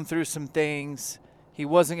going through some things. He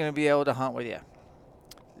wasn't going to be able to hunt with you.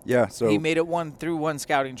 Yeah, so He made it through one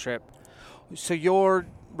scouting trip. So you're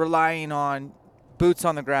relying on boots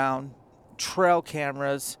on the ground, trail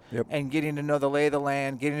cameras, Yep. and getting to know the lay of the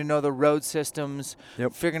land, getting to know the road systems,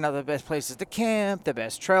 Yep. figuring out the best places to camp, the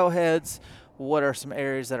best trailheads, what are some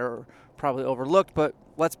areas that are probably overlooked. But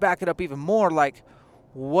let's back it up even more. Like,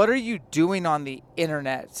 what are you doing on the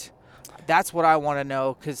internet? That's what I want to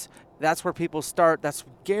know, because that's where people start. That's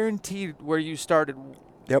guaranteed where you started.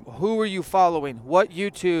 Yep. Who were you following? What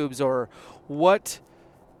YouTubes or what?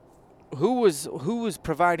 Who was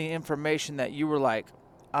providing information that you were like,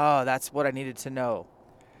 oh, that's what I needed to know?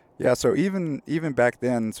 Yeah, so even back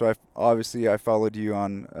then, so I followed you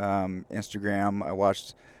on Instagram. I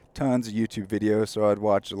watched tons of YouTube videos, so I'd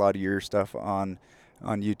watch a lot of your stuff on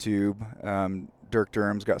YouTube. Dirk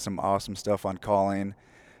Durham's got some awesome stuff on calling.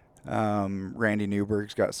 Randy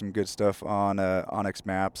Newberg's got some good stuff on Onyx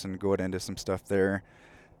Maps and going into some stuff there.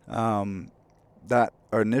 That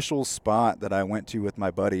initial spot that I went to with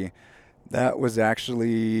my buddy, that was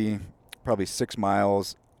actually probably 6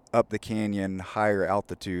 miles up the canyon, higher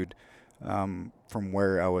altitude from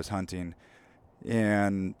where I was hunting.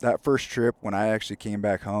 And that first trip, when I actually came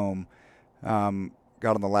back home,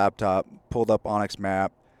 got on the laptop, pulled up Onyx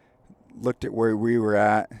Map, looked at where we were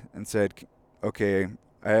at, and said, okay,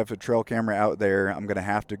 I have a trail camera out there. I'm going to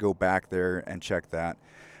have to go back there and check that.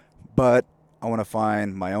 But I want to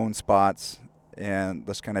find my own spots, and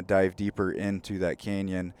let's kind of dive deeper into that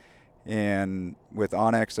canyon. And with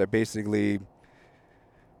Onyx, I basically,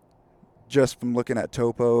 just from looking at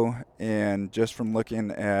topo and just from looking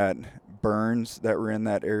at burns that were in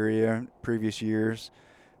that area previous years,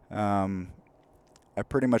 I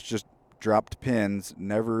pretty much just dropped pins,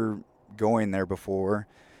 never going there before.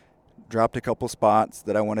 Dropped a couple spots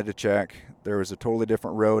that I wanted to check. There was a totally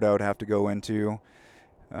different road I would have to go into.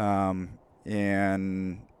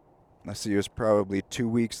 And let's see, it was probably 2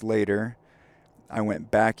 weeks later. I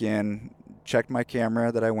went back in, checked my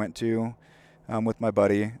camera that I went to with my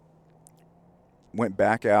buddy, went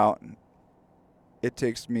back out. It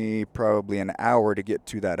takes me probably an hour to get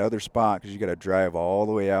to that other spot because you got to drive all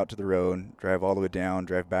the way out to the road, drive all the way down,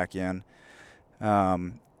 drive back in.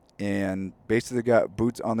 And basically got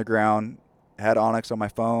boots on the ground, had Onyx on my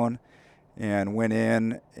phone, and went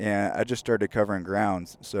in, and I just started covering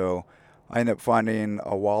grounds. So I ended up finding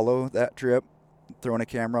a wallow that trip, throwing a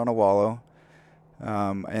camera on a wallow.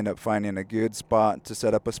 I ended up finding a good spot to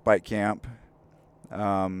set up a spike camp,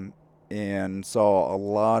 and saw a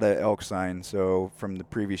lot of elk sign. So from the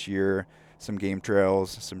previous year, some game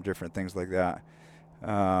trails, some different things like that.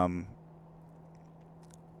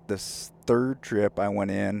 This third trip I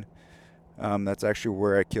went in, that's actually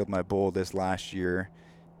where I killed my bull this last year.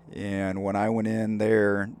 And when I went in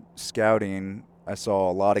there scouting, I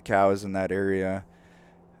saw a lot of cows in that area.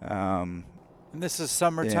 And this is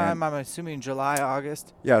summertime, I'm assuming July,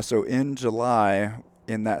 August? Yeah, so in July,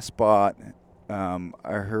 in that spot, I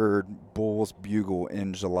heard bulls bugle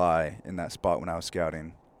in July in that spot when I was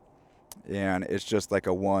scouting. And it's just like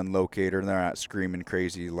a one locator, and they're not screaming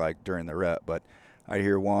crazy like during the rut, but I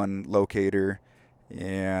hear one locator,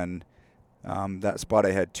 and that spot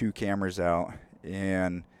I had 2 cameras out,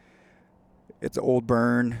 and it's an old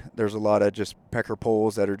burn. There's a lot of just pecker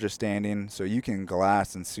poles that are just standing, so you can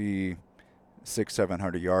glass and see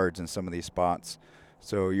 600-700 yards in some of these spots.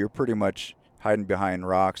 So you're pretty much hiding behind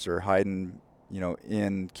rocks or hiding,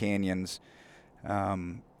 in canyons.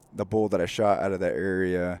 The bull that I shot out of that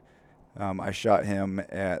area, I shot him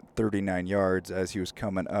at 39 yards as he was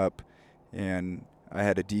coming up, and I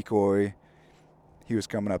had a decoy. He was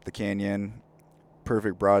coming up the canyon,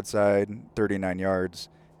 perfect broadside, 39 yards.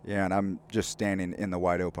 Yeah, and I'm just standing in the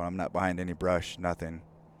wide open. I'm not behind any brush, nothing.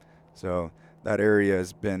 So that area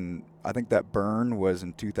has been, I think that burn was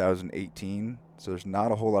in 2018, so there's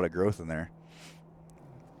not a whole lot of growth in there.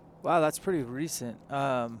 Wow, that's pretty recent.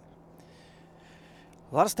 A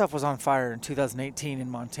lot of stuff was on fire in 2018 in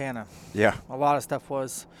Montana. Yeah. A lot of stuff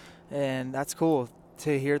was, and that's cool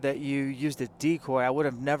to hear that you used a decoy. I would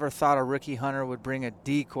have never thought a rookie hunter would bring a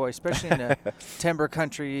decoy, especially in the timber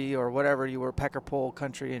country or whatever you were, pecker pole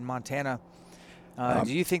country in Montana.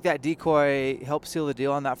 Do you think that decoy helped seal the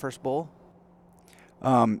deal on that first bull?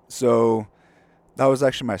 So that was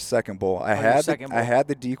actually my second bull. I had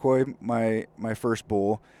the decoy my first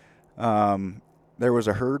bull. There was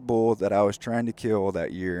a herd bull that I was trying to kill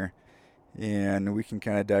that year, and we can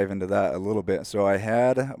kind of dive into that a little bit. So I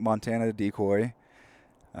had Montana decoy.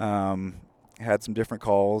 had some different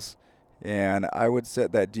calls, and I would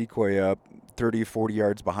set that decoy up 30, 40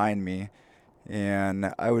 yards behind me,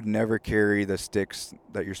 and I would never carry the sticks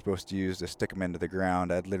that you're supposed to use to stick them into the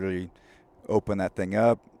ground. I'd literally open that thing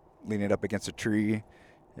up, lean it up against a tree,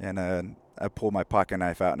 and I'd pull my pocket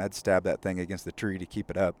knife out and I'd stab that thing against the tree to keep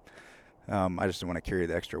it up. I just didn't want to carry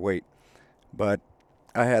the extra weight. But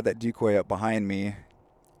I had that decoy up behind me,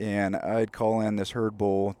 and I'd call in this herd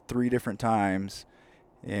bull 3 different times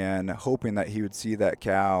and hoping that he would see that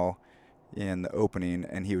cow in the opening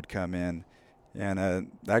and he would come in.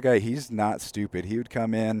 And that guy, he's not stupid. He would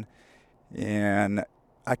come in, and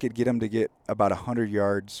I could get him to get about 100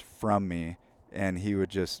 yards from me, and he would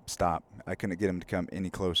just stop. I couldn't get him to come any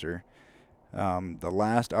closer. The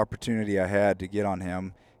last opportunity I had to get on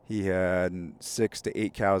him, he had 6 to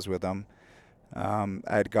 8 cows with him. I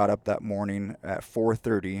had got up that morning at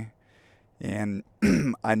 4:30, and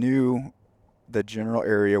I knew the general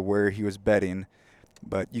area where he was bedding,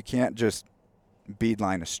 but you can't just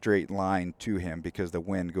beeline a straight line to him because the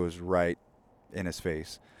wind goes right in his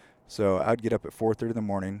face. So I'd get up at 4:30 in the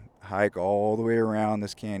morning, hike all the way around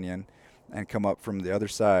this canyon, and come up from the other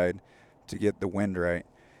side to get the wind right.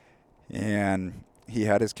 And he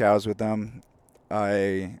had his cows with him.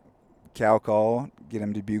 I cow call, get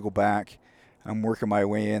him to bugle back. I'm working my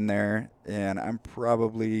way in there, and I'm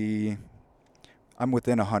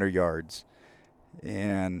within 100 yards.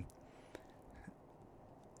 And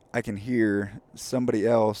I can hear somebody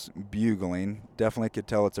else bugling. Definitely could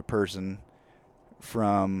tell it's a person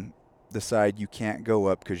from the side you can't go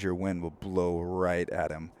up because your wind will blow right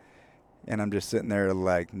at him. And I'm just sitting there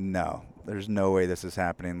like, no, there's no way this is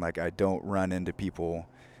happening. Like, I don't run into people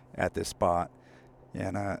at this spot.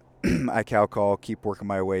 And I cow call, keep working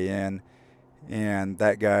my way in. And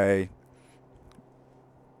that guy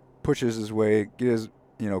pushes his way, gets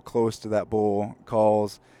close to that bull,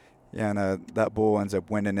 calls, and that bull ends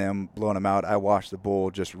up winding him, blowing him out. I watched the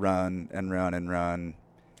bull just run and run and run,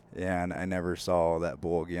 and I never saw that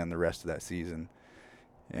bull again the rest of that season.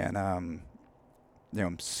 And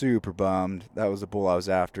I'm super bummed. That was the bull I was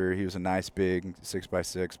after. He was a nice big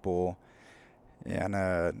 6x6 bull, and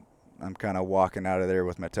I'm kind of walking out of there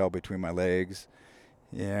with my tail between my legs,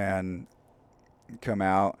 and come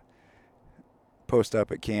out, post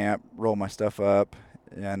up at camp, roll my stuff up,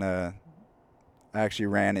 and I actually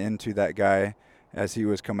ran into that guy as he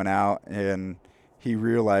was coming out, and he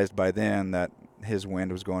realized by then that his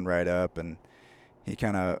wind was going right up, and he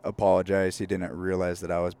kind of apologized. He didn't realize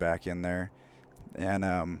that I was back in there.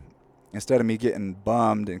 And instead of me getting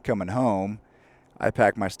bummed and coming home, I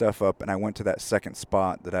packed my stuff up and I went to that second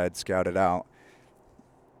spot that I had scouted out,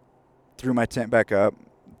 threw my tent back up,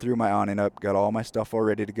 threw my awning up, got all my stuff all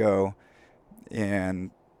ready to go, and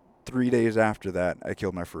 3 days after that, I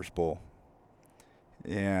killed my first bull.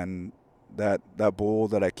 And that bull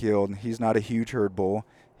that I killed, he's not a huge herd bull.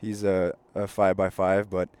 He's a 5x5,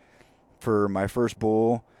 but for my first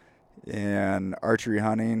bull and archery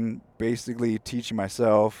hunting, basically teaching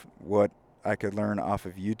myself what I could learn off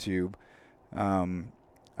of YouTube,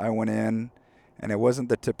 I went in, and it wasn't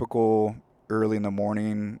the typical early in the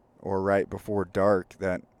morning or right before dark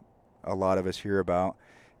that a lot of us hear about.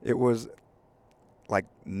 It was like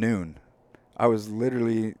noon. I was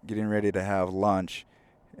literally getting ready to have lunch,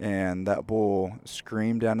 and that bull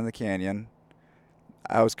screamed down in the canyon.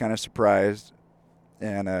 I was kind of surprised,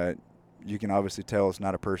 and you can obviously tell it's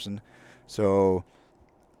not a person. So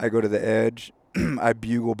I go to the edge, I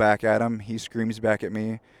bugle back at him, he screams back at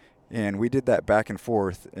me, and we did that back and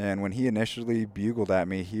forth. And when he initially bugled at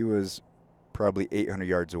me, he was probably 800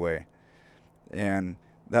 yards away. And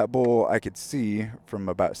that bull I could see from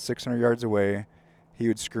about 600 yards away. He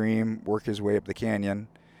would scream, work his way up the canyon.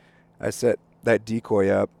 I set that decoy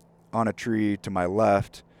up on a tree to my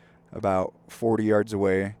left, about 40 yards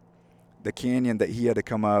away. The canyon that he had to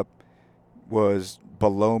come up was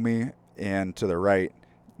below me and to the right,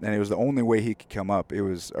 and it was the only way he could come up. It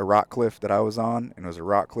was a rock cliff that I was on, and it was a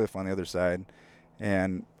rock cliff on the other side.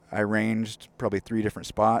 And I ranged probably 3 different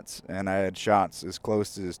spots, and I had shots as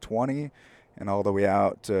close as 20 and all the way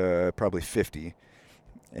out to probably 50.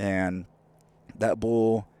 And that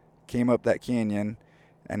bull came up that canyon,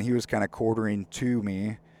 and he was kind of quartering to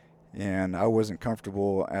me, and I wasn't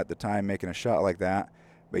comfortable at the time making a shot like that.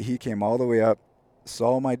 But he came all the way up,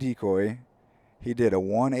 saw my decoy. He did a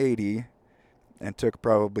 180 and took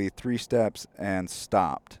probably 3 steps and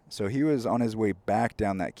stopped. So he was on his way back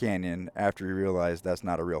down that canyon after he realized that's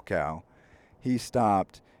not a real cow. He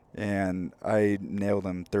stopped, and I nailed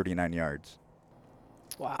him 39 yards.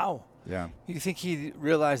 Wow. Yeah. You think he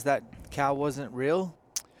realized that cow wasn't real?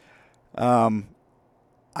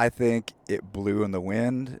 I think it blew in the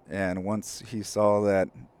wind, and once he saw that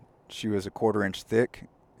she was a 1/4 inch thick,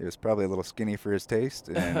 it was probably a little skinny for his taste,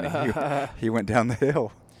 and he went down the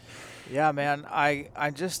hill. Yeah, man,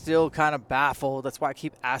 I'm just still kind of baffled. That's why I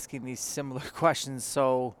keep asking these similar questions.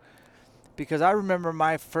 So, because I remember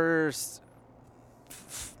my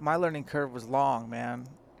learning curve was long, man,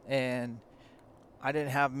 and I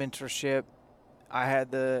didn't have mentorship. I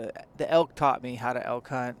had the elk taught me how to elk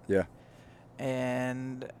hunt. Yeah.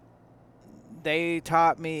 And they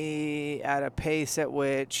taught me at a pace at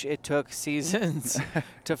which it took seasons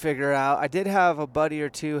to figure out. I did have a buddy or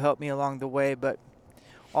two help me along the way, but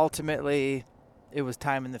ultimately it was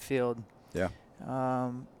time in the field. Yeah.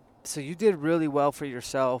 So you did really well for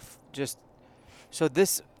yourself. So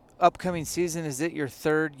this upcoming season, is it your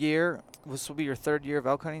 3rd year? This will be your 3rd year of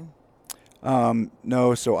elk hunting?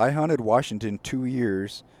 No, so I hunted Washington 2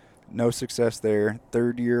 years. No success there.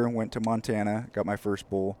 3rd year, went to Montana, got my first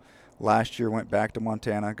bull. Last year, went back to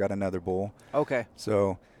Montana, got another bull. Okay.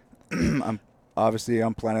 So I'm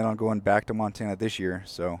planning on going back to Montana this year.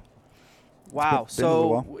 So wow. Been a little So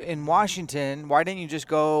while. in Washington, why didn't you just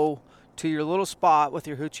go to your little spot with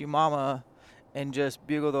your hoochie mama and just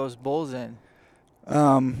bugle those bulls in?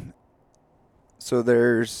 So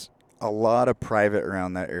there's a lot of private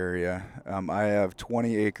around that area. I have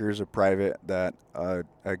 20 acres of private that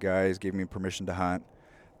a guy has given me permission to hunt.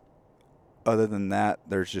 Other than that,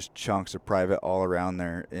 there's just chunks of private all around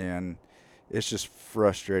there, and it's just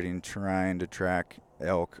frustrating trying to track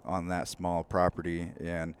elk on that small property.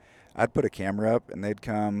 And I'd put a camera up, and they'd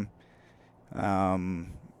come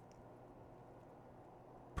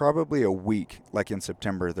probably a week, like in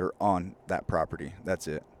September, they're on that property. That's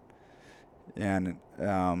it. And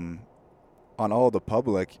on all the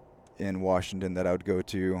public in Washington that I would go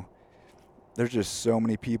to, there's just so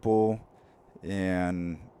many people,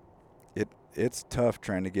 and it's tough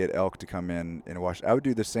trying to get elk to come in Washington. I would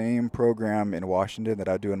do the same program in Washington that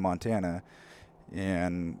I would do in Montana,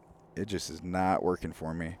 and it just is not working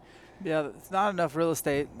for me. Yeah, it's not enough real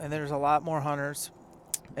estate, and there's a lot more hunters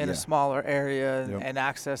in a smaller area, Yep. and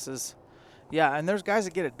access is, and there's guys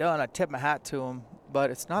that get it done. I tip my hat to them,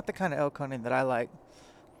 but it's not the kind of elk hunting that I like.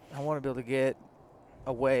 I want to be able to get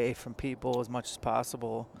away from people as much as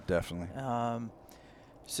possible. Definitely.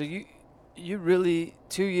 So you really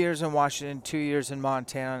 2 years in Washington, 2 years in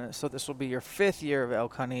Montana. So this will be your 5th year of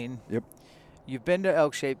elk hunting. Yep. You've been to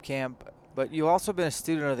Elk Shape Camp, but you've also been a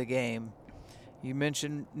student of the game. You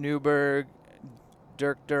mentioned Newberg,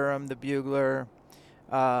 Dirk Durham, the bugler,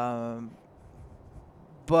 but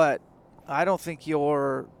I don't think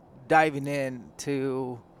you're diving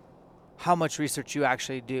into how much research you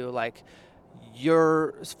actually do. Like,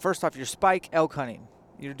 first off, you're spike elk hunting.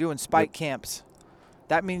 You're doing spike camps.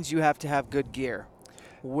 That means you have to have good gear.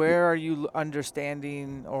 Where are you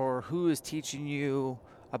understanding, or who is teaching you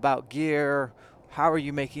about gear? How are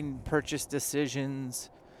you making purchase decisions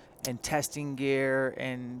and testing gear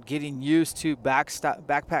and getting used to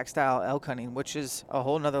backpack style elk hunting, which is a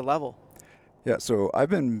whole nother level? Yeah, so I've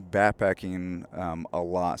been backpacking a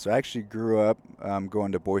lot. So I actually grew up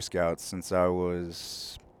going to Boy Scouts since I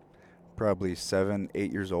was probably 7,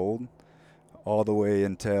 8 years old, all the way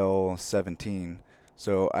until 17.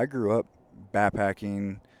 So I grew up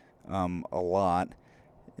backpacking a lot,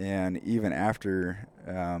 and even after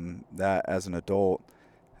that as an adult,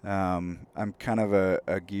 I'm kind of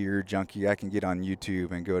a gear junkie. I can get on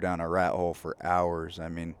YouTube and go down a rat hole for hours. I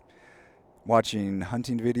mean, watching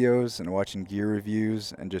hunting videos and watching gear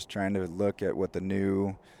reviews and just trying to look at what the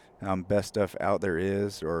new best stuff out there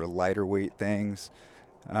is, or lighter weight things,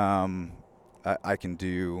 I can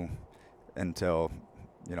do until,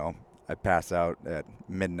 I pass out at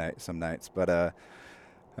midnight some nights. But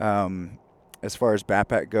as far as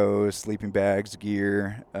backpack goes, sleeping bags,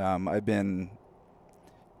 gear, I've been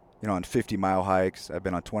on 50-mile hikes. I've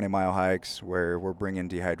been on 20-mile hikes where we're bringing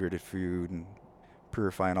dehydrated food and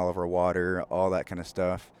purifying all of our water, all that kind of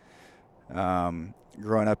stuff.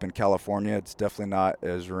 Growing up in California, it's definitely not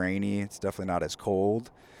as rainy. It's definitely not as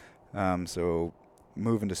cold. So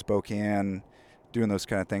moving to Spokane, doing those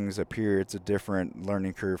kind of things up here, it's a different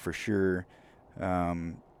learning curve for sure.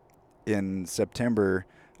 In September,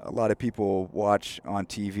 a lot of people watch on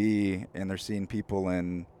TV and they're seeing people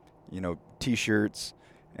in, T-shirts,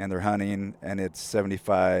 and they're hunting, and it's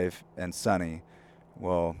 75 and sunny.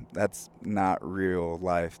 Well, that's not real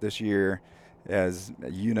life. This year, as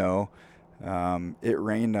you know, it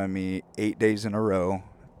rained on me 8 days in a row,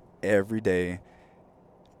 every day.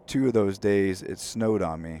 2 of those days, it snowed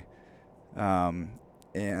on me.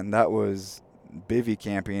 And that was bivvy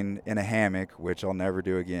camping in a hammock, which I'll never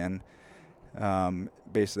do again.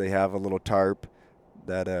 Basically have a little tarp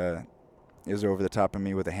that is over the top of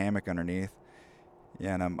me with a hammock underneath.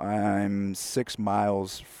 And I'm 6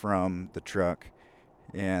 miles from the truck.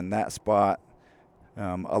 And that spot,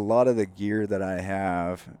 a lot of the gear that I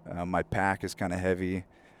have, my pack is kind of heavy.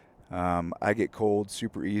 I get cold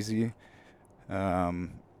super easy.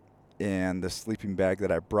 And the sleeping bag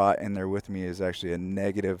that I brought in there with me is actually a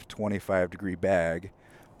negative 25-degree bag.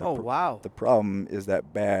 Wow. The problem is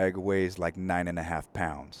that bag weighs like 9.5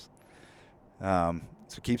 pounds. So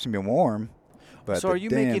it keeps me warm. But so are you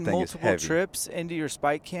damn making thing is multiple heavy. trips into your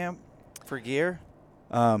spike camp for gear?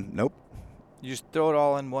 Nope. You just throw it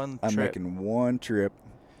all in one I'm trip? making one trip.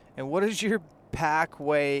 And what is your pack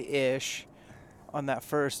weigh-ish on that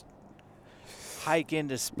first hike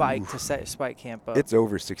into Spike to set Spike camp up? It's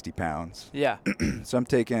over 60 pounds. Yeah. So I'm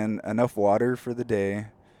taking enough water for the day.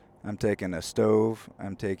 I'm taking a stove.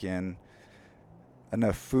 I'm taking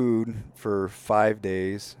enough food for 5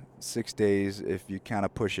 days, 6 days if you kind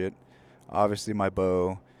of push it. Obviously my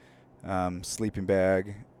bow, sleeping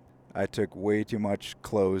bag. I took way too much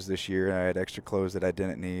clothes this year. I had extra clothes that I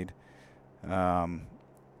didn't need.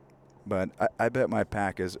 But I bet my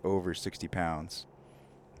pack is over 60 pounds.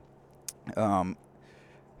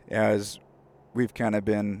 As we've kind of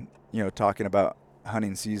been, talking about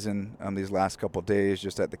hunting season these last couple of days,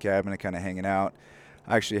 just at the cabin and kind of hanging out,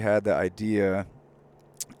 I actually had the idea.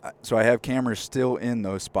 So I have cameras still in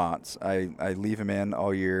those spots. I leave them in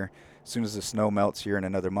all year. As soon as the snow melts here in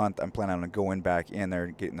another month, I'm planning on going back in there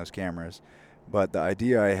and getting those cameras. But the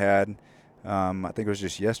idea I had, I think it was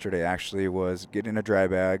just yesterday actually, was getting a dry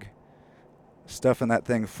bag, stuffing that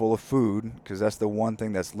thing full of food, because that's the one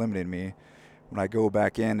thing that's limiting me. When I go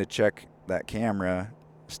back in to check that camera,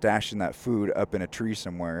 stashing that food up in a tree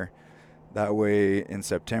somewhere. That way in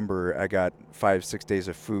September, I got 5-6 days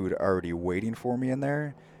of food already waiting for me in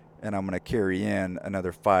there, and I'm going to carry in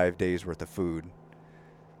another 5 days worth of food.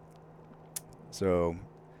 So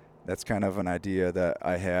that's kind of an idea that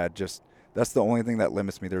I had. Just that's the only thing that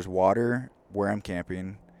limits me. There's water where I'm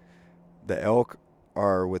camping. The elk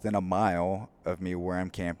are within a mile of me where I'm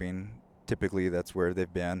camping. Typically, that's where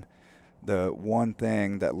they've been. The one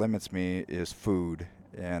thing that limits me is food.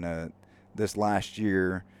 And this last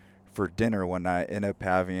year, for dinner one night, I ended up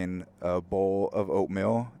having a bowl of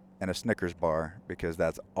oatmeal and a Snickers bar because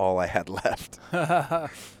that's all I had left.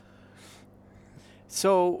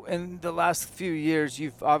 So in the last few years,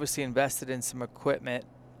 you've obviously invested in some equipment.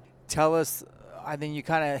 Tell us, I think you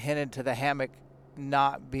kind of hinted to the hammock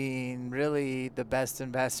not being really the best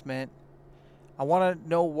investment. I want to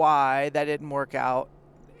know why that didn't work out,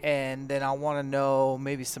 and then I want to know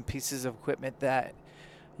maybe some pieces of equipment that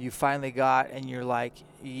you finally got and you're like,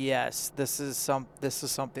 yes, this is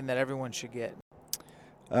something that everyone should get.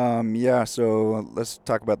 Yeah, so let's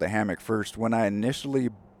talk about the hammock first. When I initially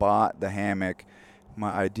bought the hammock, my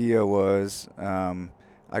idea was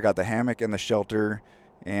I got the hammock and the shelter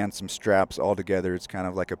and some straps all together. It's kind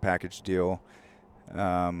of like a package deal.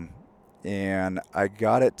 And I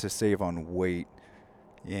got it to save on weight.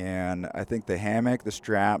 And I think the hammock, the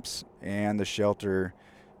straps, and the shelter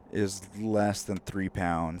is less than 3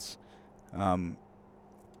 pounds.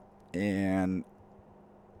 And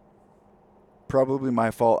probably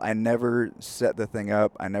my fault. I never set the thing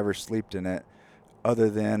up. I never slept in it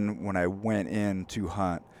other than when I went in to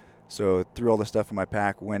hunt. So threw all the stuff in my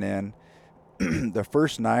pack, went in. The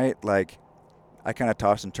first night, I kind of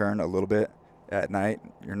toss and turn a little bit at night.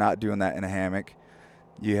 You're not doing that in a hammock.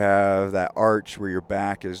 You have that arch where your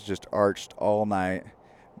back is just arched all night,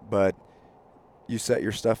 but you set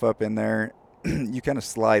your stuff up in there. You kind of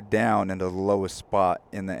slide down into the lowest spot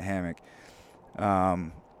in that hammock.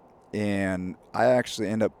 And I actually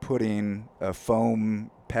end up putting a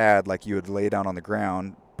foam pad like you would lay down on the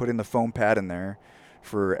ground, putting the foam pad in there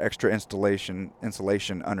for extra insulation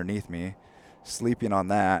underneath me, sleeping on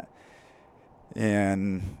that.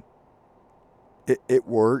 And it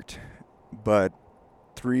worked, but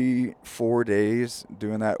 3-4 days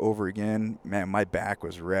doing that over again, man, my back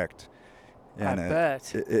was wrecked. And I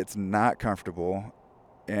bet. It's not comfortable.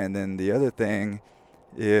 And then the other thing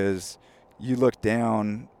is you look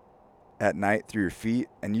down at night through your feet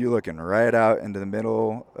and you're looking right out into the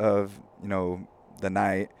middle of, the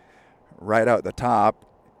night. Right out the top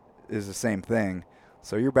is the same thing.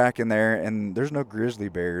 So you're back in there, and there's no grizzly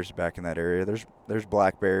bears back in that area. There's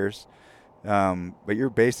black bears. But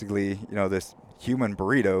you're basically, this human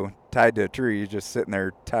burrito tied to a tree, just sitting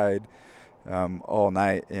there tied all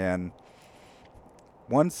night. And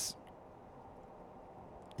once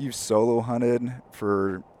you've solo hunted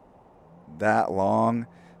for that long,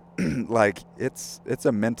 it's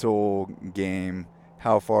a mental game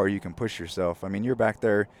how far you can push yourself. I mean, you're back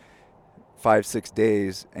there 5-6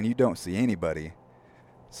 days and you don't see anybody.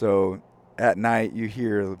 So at night you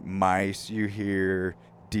hear mice, you hear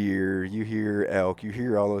deer, you hear elk, you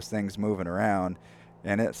hear all those things moving around,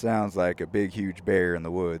 and it sounds like a big huge bear in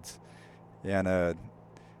the woods. And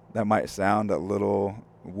that might sound a little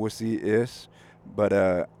wussy-ish, but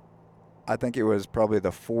I think it was probably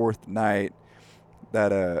the fourth night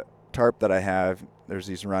that tarp that I have, there's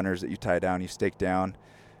these runners that you tie down, you stake down.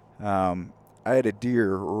 I had a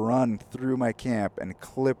deer run through my camp and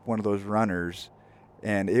clip one of those runners,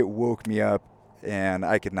 and it woke me up, and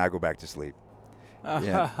I could not go back to sleep.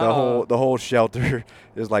 Yeah, the whole shelter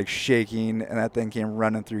is like shaking, and that thing came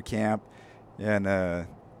running through camp, and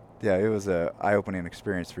yeah, it was a eye-opening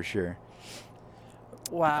experience for sure.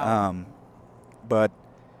 Wow. But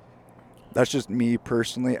that's just me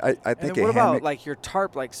personally. I think and what a hammock. about like your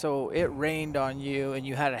tarp? Like, so it rained on you and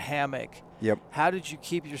you had a hammock. Yep. How did you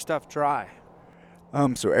keep your stuff dry?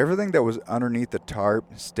 So everything that was underneath the tarp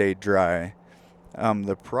stayed dry.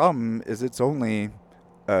 The problem is it's only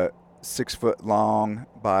a 6 foot long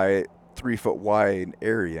by 3 foot wide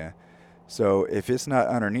area. So if it's not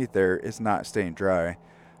underneath there, it's not staying dry.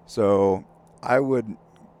 So I would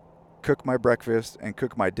cook my breakfast and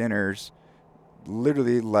cook my dinners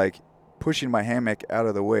literally like pushing my hammock out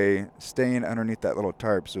of the way, staying underneath that little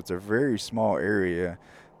tarp. So it's a very small area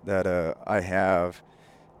that I have,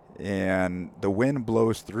 and the wind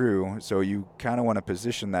blows through, so you kind of want to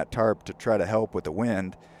position that tarp to try to help with the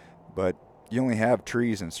wind, but you only have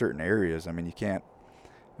trees in certain areas. I mean, you can't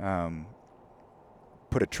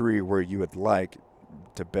put a tree where you would like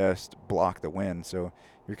to best block the wind, so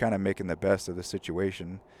you're kind of making the best of the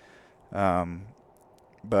situation.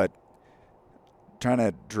 But trying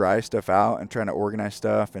to dry stuff out and trying to organize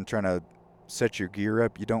stuff and trying to set your gear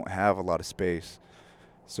up, you don't have a lot of space.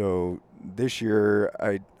 So this year,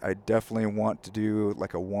 I definitely want to do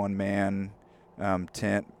like a one-man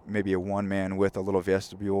tent, maybe a one-man with a little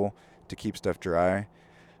vestibule to keep stuff dry.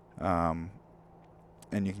 And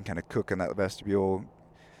you can kind of cook in that vestibule,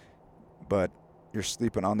 but you're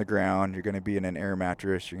sleeping on the ground. You're going to be in an air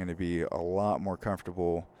mattress. You're going to be a lot more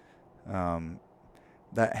comfortable.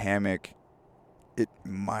 That hammock, it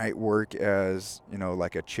might work as,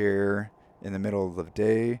 like a chair in the middle of the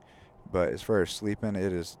day, but as far as sleeping,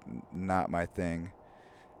 it is not my thing.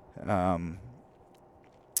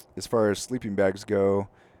 As far as sleeping bags go,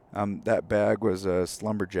 that bag was a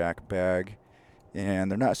Slumberjack bag,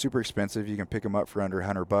 and they're not super expensive. You can pick them up for under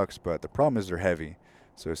 $100, but the problem is they're heavy,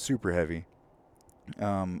 so it's super heavy.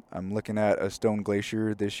 I'm looking at a Stone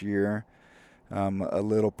Glacier this year, a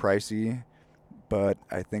little pricey, but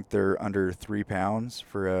I think they're under 3 pounds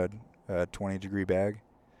for a 20-degree bag.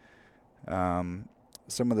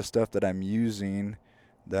 Some of the stuff that I'm using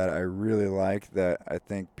that I really like that I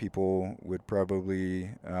think people would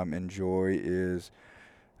probably enjoy is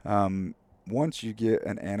once you get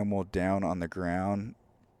an animal down on the ground,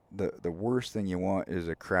 the worst thing you want is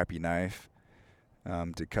a crappy knife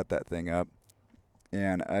to cut that thing up.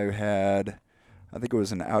 And I think it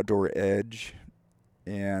was an Outdoor Edge,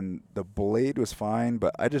 and the blade was fine,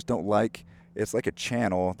 but I just don't like, it's like a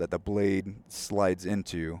channel that the blade slides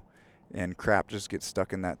into, and crap just gets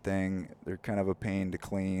stuck in that thing. They're kind of a pain to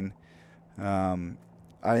clean. I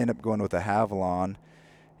end up going with a Havalon,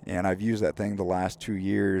 and I've used that thing the last 2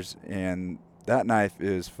 years, and that knife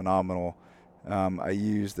is phenomenal. I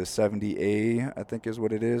use the 70A, I think is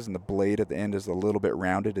what it is, and the blade at the end is a little bit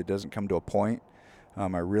rounded. It doesn't come to a point. I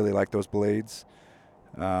really like those blades.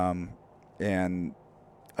 And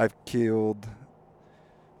I've killed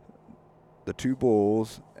the 2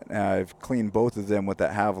 bulls, and I've cleaned both of them with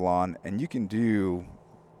that Havalon, and you can do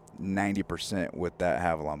 90% with that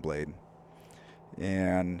Havalon blade.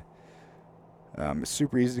 And it's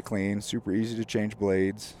super easy to clean, super easy to change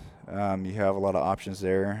blades. You have a lot of options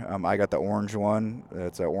there. I got the orange one.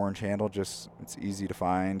 It's an orange handle. It's easy to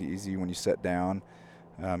find, easy when you set down.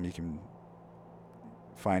 You can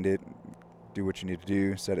find it, do what you need to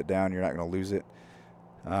do, set it down. You're not going to lose it.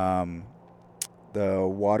 The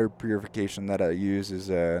water purification that I use is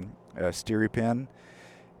a SteriPen,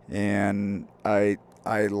 and I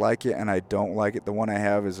like it and I don't like it. The one I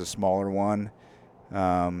have is a smaller one.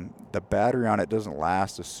 The battery on it doesn't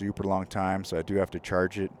last a super long time, so I do have to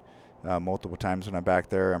charge it multiple times when I'm back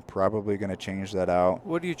there. I'm probably going to change that out.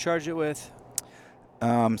 What do you charge it with?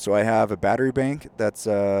 So I have a battery bank that's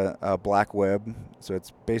a black web, so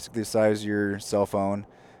it's basically the size of your cell phone,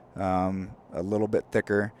 a little bit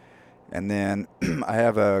thicker. And then I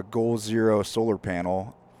have a Goal Zero solar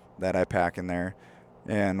panel that I pack in there.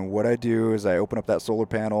 And what I do is I open up that solar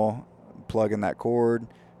panel, plug in that cord,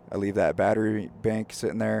 I leave that battery bank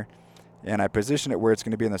sitting there, and I position it where it's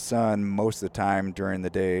going to be in the sun most of the time during the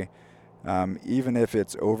day. Even if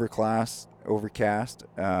it's overcast,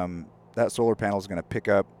 that solar panel is going to pick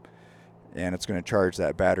up and it's going to charge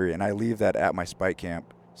that battery, and I leave that at my spike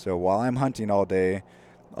camp. So while I'm hunting all day,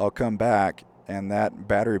 I'll come back and that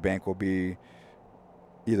battery bank will be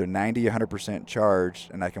either 90, 100%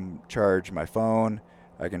 charged, and I can charge my phone,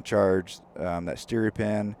 I can charge that stereo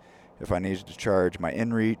pin. If I needed to charge my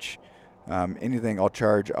inReach, anything I'll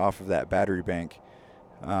charge off of that battery bank.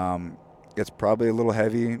 It's probably a little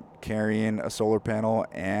heavy carrying a solar panel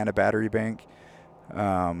and a battery bank.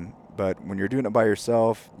 But when you're doing it by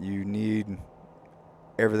yourself, you need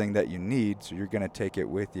everything that you need, so you're going to take it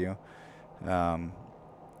with you.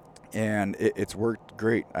 And it's worked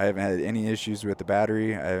great. I haven't had any issues with the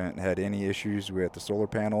battery. I haven't had any issues with the solar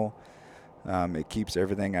panel. It keeps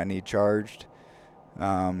everything I need charged.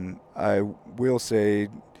 I will say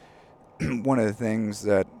one of the things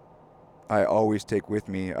that I always take with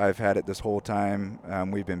me, I've had it this whole time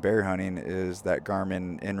we've been bear hunting, is that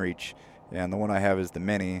Garmin inReach. And the one I have is the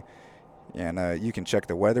Mini. And you can check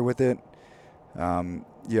the weather with it.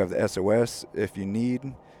 You have the SOS if you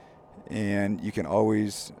need. And you can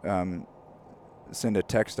always send a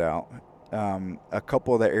text out. A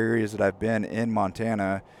couple of the areas that I've been in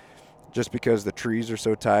Montana, just because the trees are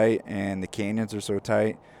so tight and the canyons are so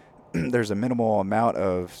tight, there's a minimal amount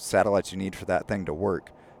of satellites you need for that thing to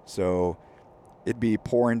work. So it'd be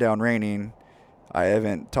pouring down raining. I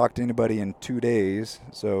haven't talked to anybody in 2 days.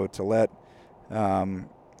 So to let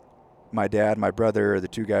my dad, my brother, are the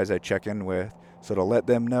two guys I check in with, so to let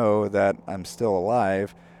them know that I'm still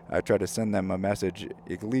alive, I try to send them a message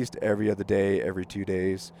at least every other day, every 2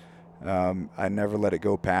 days. I never let it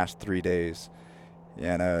go past 3 days.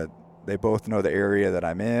 And they both know the area that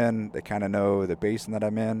I'm in. They kind of know the basin that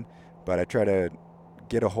I'm in. But I try to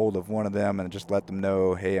get a hold of one of them and just let them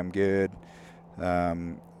know, hey, I'm good. I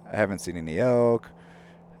haven't seen any elk,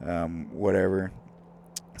 whatever.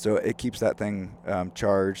 So it keeps that thing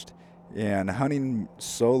charged. And hunting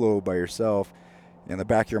solo by yourself, in the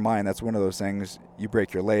back of your mind, that's one of those things. You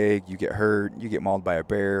break your leg, you get hurt, you get mauled by a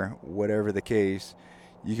bear, whatever the case,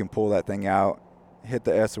 you can pull that thing out, hit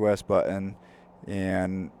the SOS button,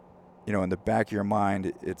 and in the back of your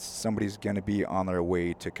mind, it's somebody's going to be on their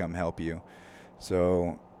way to come help you.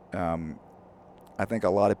 So I think a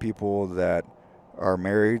lot of people that are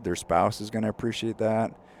married, their spouse is going to appreciate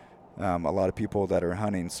that. A lot of people that are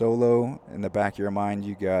hunting solo, in the back of your mind,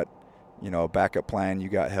 you got a backup plan, you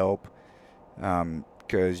got help.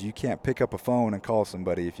 Because you can't pick up a phone and call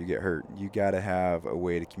somebody if you get hurt. You got to have a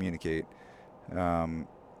way to communicate. And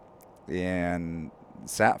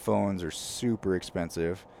sat phones are super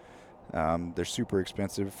expensive. They're super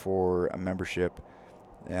expensive for a membership.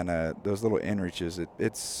 And those little inReaches,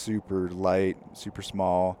 it's super light, super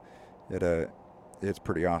small. It's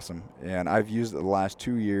pretty awesome. And I've used it the last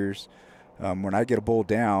 2 years. When I get a bull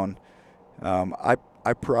down,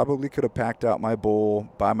 I probably could have packed out my bull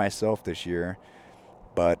by myself this year,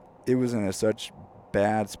 but it was in such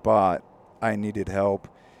bad spot, I needed help.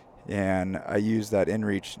 And I used that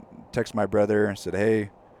inReach, text my brother and said, hey,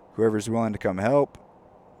 whoever's willing to come help,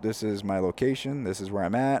 this is my location, this is where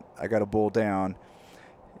I'm at, I got a bull down.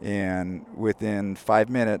 And within 5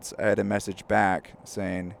 minutes, I had a message back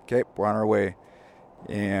saying, okay, we're on our way.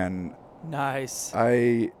 And nice.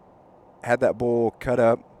 I had that bull cut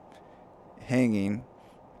up, hanging,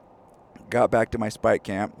 got back to my spike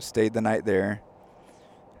camp, stayed the night there,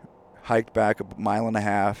 hiked back 1.5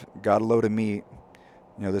 miles, got a load of meat.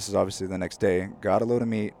 This is obviously the next day. Got a load of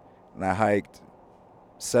meat, and I hiked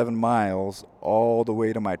 7 miles all the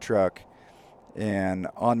way to my truck. And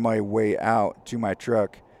on my way out to my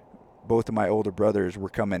truck, both of my older brothers were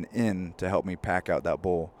coming in to help me pack out that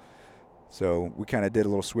bull. So we kind of did a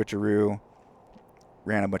little switcheroo,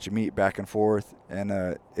 ran a bunch of meat back and forth, and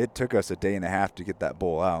it took us 1.5 days to get that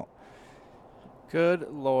bull out. Good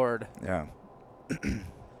Lord. Yeah.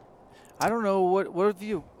 I don't know what have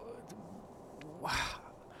you. Wow.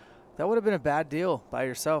 That would have been a bad deal by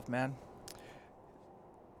yourself, man.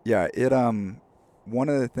 Yeah, one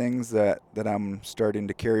of the things that I'm starting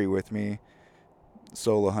to carry with me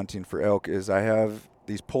solo hunting for elk is I have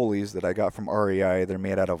these pulleys that I got from REI. They're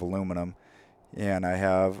made out of aluminum, and I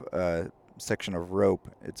have a section of rope.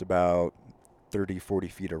 It's about 30, 40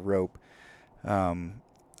 feet of rope.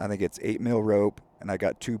 I think it's 8 mil rope, and I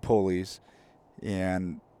got 2 pulleys,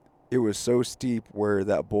 and it was so steep where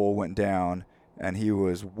that bull went down, and he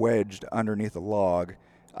was wedged underneath a log.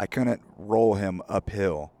 I couldn't roll him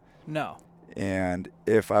uphill. No. And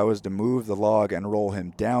if I was to move the log and roll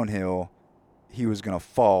him downhill, he was going to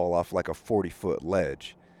fall off like a 40-foot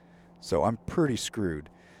ledge. So I'm pretty screwed.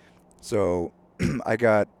 So I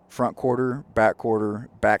got front quarter,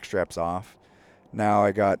 back straps off. Now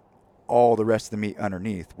I got all the rest of the meat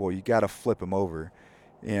underneath. Well, you got to flip them over.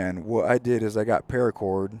 And what I did is I got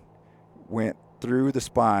paracord, went through the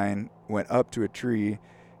spine, went up to a tree,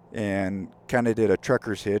 and kind of did a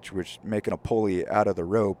trucker's hitch, which making a pulley out of the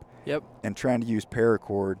rope. Yep. And trying to use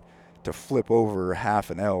paracord to flip over half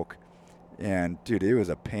an elk. And, dude, it was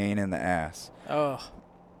a pain in the ass. Oh.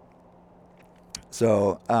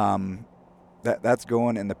 So that's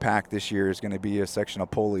going in the pack this year is going to be a section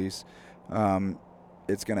of pulleys.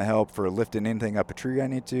 It's going to help for lifting anything up a tree I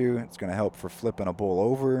need to. It's going to help for flipping a bull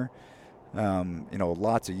over.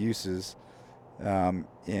 Lots of uses. And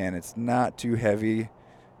it's not too heavy.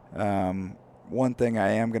 One thing I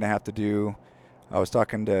am going to have to do, I was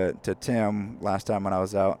talking to Tim last time when I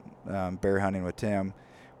was out bear hunting with Tim.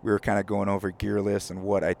 We were kind of going over gear lists and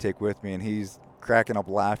what I take with me, and he's cracking up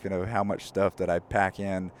laughing of how much stuff that I pack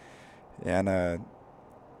in. And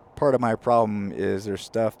part of my problem is there's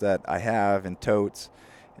stuff that I have in totes,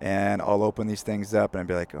 and I'll open these things up and I'll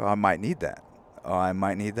be like, oh, I might need that. Oh, I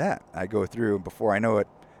might need that. I go through, and before I know it,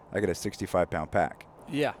 I get a 65-pound pack.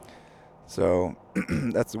 Yeah. So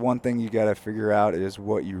that's the one thing you got to figure out is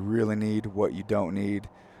what you really need, what you don't need.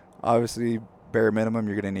 Obviously, bare minimum,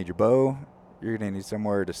 you're going to need your bow. You're going to need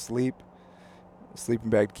somewhere to sleep, a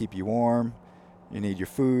sleeping bag to keep you warm. You need your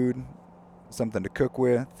food, something to cook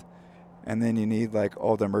with. And then you need, like,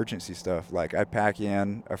 all the emergency stuff. Like, I pack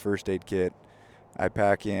in a first aid kit. I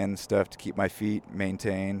pack in stuff to keep my feet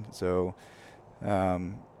maintained. So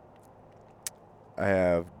I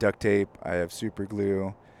have duct tape. I have super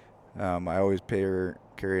glue. I always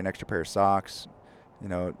carry an extra pair of socks,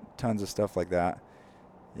 tons of stuff like that.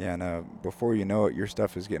 And before you know it, your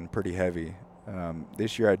stuff is getting pretty heavy.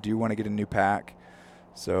 This year I do want to get a new pack.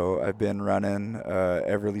 So I've been running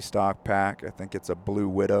Everly stock pack. I think it's a Blue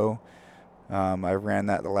Widow. I ran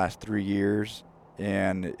that the last 3 years,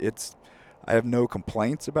 and I have no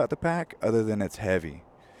complaints about the pack other than it's heavy.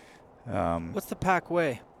 What's the pack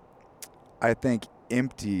weigh? I think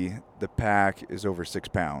empty, the pack is over 6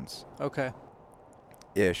 pounds. Okay.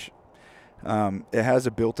 Ish. It has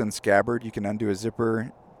a built-in scabbard. You can undo a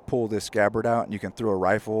zipper, pull this scabbard out, and you can throw a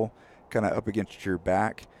rifle kind of up against your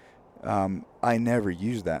back. I never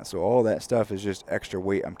use that, so all that stuff is just extra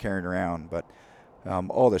weight I'm carrying around. But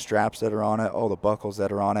all the straps that are on it, all the buckles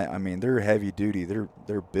that are on it, I mean, they're heavy duty.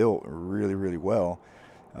 They're built really, really well.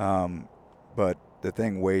 But the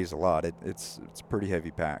thing weighs a lot. It's a pretty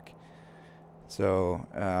heavy pack. So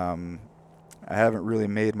I haven't really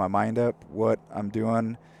made my mind up what I'm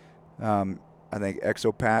doing. I think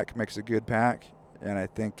Exopack makes a good pack, and I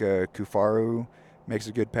think Kufaru makes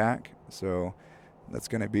a good pack. So that's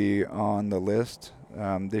going to be on the list.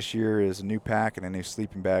 This year is a new pack and a new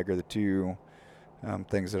sleeping bag are the two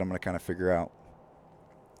things that I'm going to kind of figure out.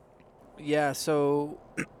 Yeah, so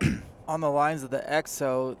on the lines of the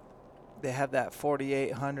Exo, they have that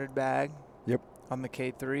 4800 bag. Yep. On the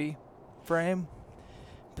K3 frame.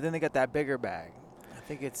 But then they got that bigger bag. I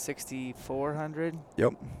think it's 6400.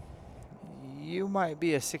 Yep. You might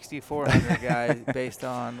be a 6400 guy based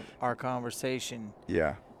on our conversation.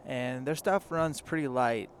 Yeah. And their stuff runs pretty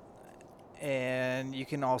light. And you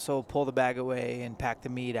can also pull the bag away and pack the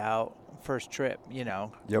meat out first trip,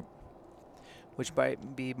 Yep. Which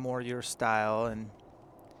might be more your style. And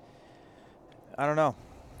I don't know.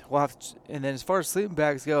 We'll have to, and then as far as sleeping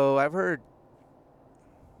bags go, I've heard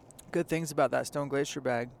good things about that Stone Glacier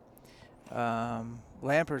bag.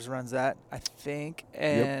 Lampers runs that, I think.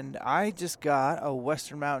 And yep. I just got a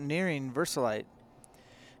Western Mountaineering Versalite.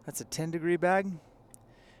 That's a 10-degree bag.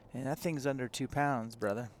 And that thing's under 2 pounds,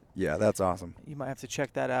 brother. Yeah, that's awesome. You might have to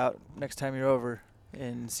check that out next time you're over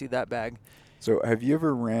and see that bag. So have you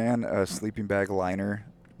ever ran a sleeping bag liner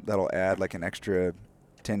that'll add like an extra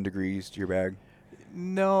 10 degrees to your bag?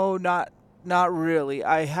 No, not really.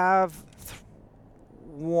 I have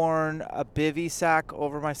worn a bivy sack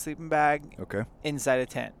over my sleeping bag. Okay. Inside a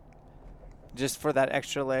tent, just for that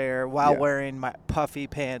extra layer while wearing my puffy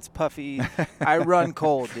pants. I run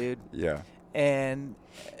cold, dude. Yeah. And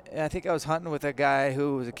I think I was hunting with a guy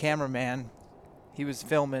who was a cameraman. He was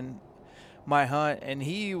filming my hunt, and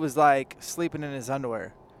he was like sleeping in his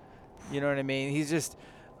underwear. You know what I mean?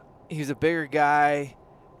 He was a bigger guy,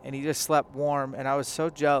 and he just slept warm. And I was so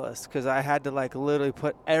jealous because I had to like literally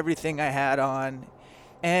put everything I had on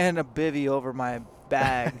and a bivy over my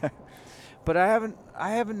bag. But I've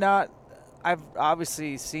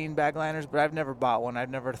obviously seen bag liners, but I've never bought one. I've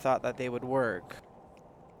never thought that they would work.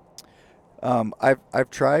 I've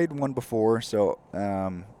tried one before. So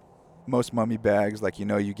most mummy bags, like,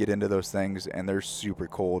 you get into those things and they're super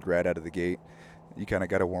cold right out of the gate. you kind of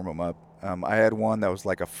got to warm them up. I had one that was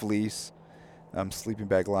like a fleece sleeping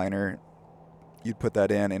bag liner. You'd put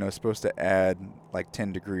that in, and it was supposed to add like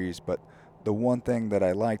 10 degrees. But the one thing that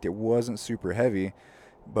I liked, it wasn't super heavy,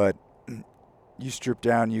 but you strip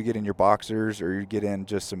down, you get in your boxers, or you get in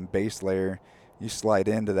just some base layer, you slide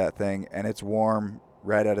into that thing, and it's warm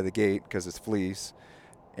right out of the gate because it's fleece,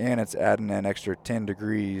 and it's adding an extra 10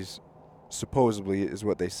 degrees, supposedly is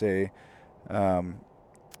what they say.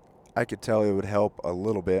 I could tell it would help a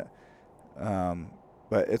little bit,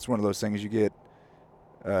 but it's one of those things. You get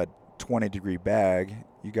a 20-degree bag,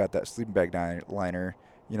 you got that sleeping bag liner,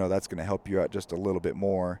 that's going to help you out just a little bit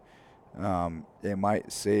more. It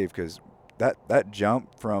might save, because that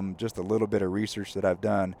jump from just a little bit of research that I've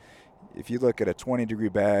done, if you look at a 20-degree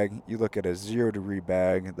bag, you look at a 0-degree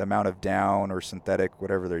bag, the amount of down or synthetic,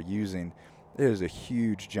 whatever they're using, there's a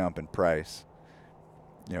huge jump in price,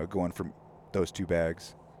 going from those two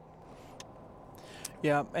bags.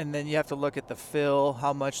 Yeah, and then you have to look at the fill,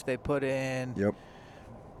 how much they put in. Yep.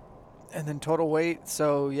 And then total weight.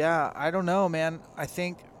 So, yeah, I don't know, man. I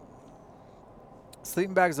think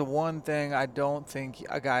sleeping bags are one thing I don't think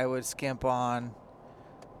a guy would skimp on.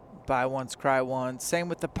 Buy once, cry once. Same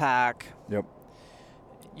with the pack. Yep.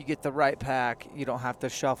 You get the right pack. You don't have to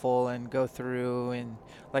shuffle and go through. And,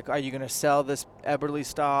 are you going to sell this Eberly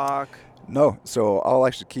stock? No, so I'll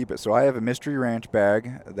actually keep it. So I have a Mystery Ranch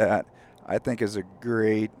bag that I think is a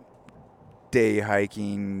great day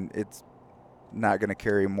hiking. It's not going to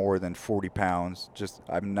carry more than 40 pounds.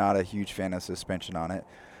 I'm not a huge fan of suspension on it.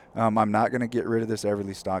 I'm not going to get rid of this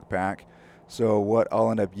Everly stock pack. So what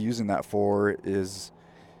I'll end up using that for is,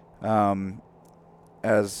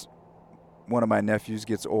 as one of my nephews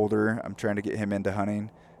gets older, I'm trying to get him into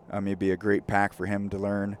hunting. It'd be a great pack for him to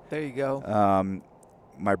learn. There you go.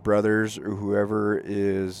 My brothers or whoever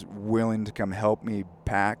is willing to come help me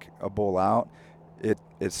pack a bull out,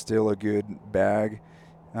 it's still a good bag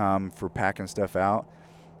for packing stuff out.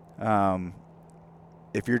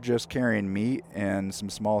 If you're just carrying meat and some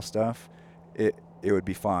small stuff, it would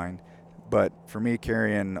be fine. But for me,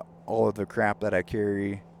 carrying all of the crap that I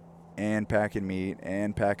carry and packing meat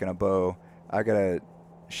and packing a bow, I got to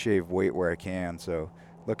shave weight where I can. So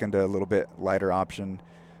looking to a little bit lighter option.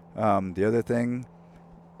 The other thing,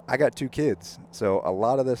 I got 2 kids. So a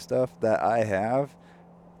lot of the stuff that I have,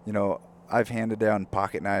 I've handed down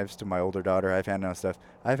pocket knives to my older daughter. I've handed down stuff.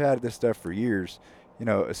 I've had this stuff for years.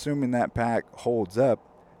 Assuming that pack holds up,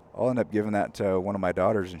 I'll end up giving that to one of my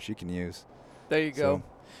daughters and she can use. There you go.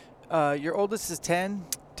 Your oldest is 10?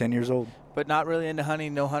 10 years old. But not really into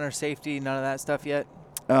hunting, no hunter safety, none of that stuff yet?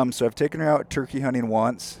 So I've taken her out turkey hunting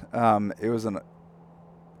once. It was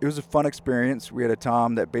a fun experience. We had a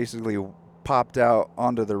tom that basically popped out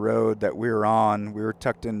onto the road that we were on. We were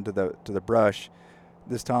tucked into the brush.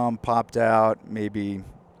 This tom popped out maybe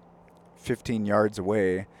 15 yards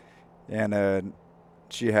away, and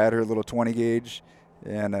she had her little 20 gauge,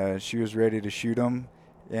 and she was ready to shoot him.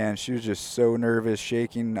 And she was just so nervous,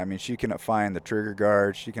 shaking. I mean, she couldn't find the trigger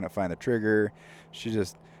guard. She couldn't find the trigger.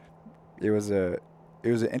 It was an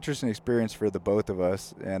interesting experience for the both of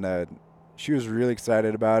us. And she was really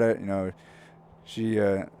excited about it. She,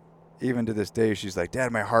 even to this day, she's like,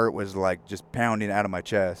 Dad, my heart was like just pounding out of my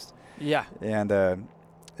chest. Yeah. And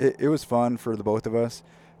it was fun for the both of us.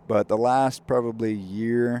 But the last probably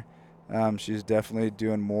year, she's definitely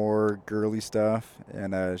doing more girly stuff,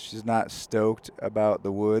 and she's not stoked about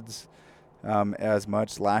the woods as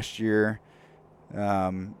much. Last year,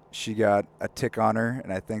 she got a tick on her,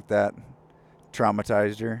 and I think that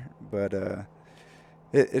traumatized her. But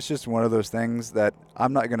it's just one of those things that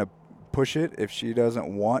I'm not going to push it. If she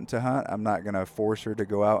doesn't want to hunt, I'm not going to force her to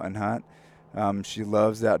go out and hunt. She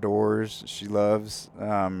loves the outdoors. She loves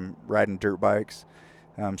riding dirt bikes.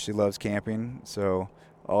 She loves camping. So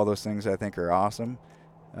all those things I think are awesome.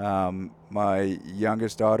 My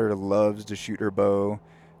youngest daughter loves to shoot her bow.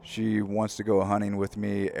 She wants to go hunting with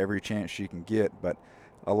me every chance she can get. But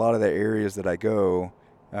a lot of the areas that I go,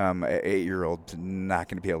 an 8-year-old's not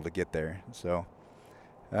going to be able to get there. So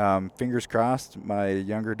fingers crossed, my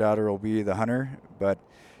younger daughter will be the hunter. But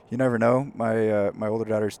you never know. My older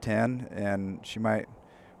daughter's 10, and she might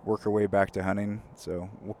work her way back to hunting. So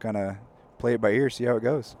we'll kind of play it by ear, see how it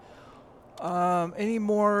goes. Any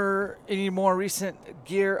more recent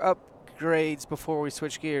gear upgrades before we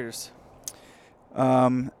switch gears?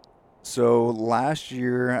 So last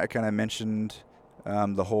year I kind of mentioned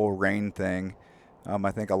the whole rain thing.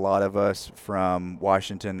 I think a lot of us from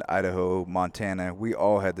Washington, Idaho, Montana, we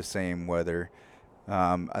all had the same weather.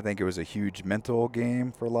 I think it was a huge mental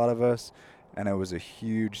game for a lot of us, and it was a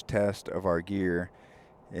huge test of our gear.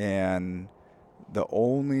 And the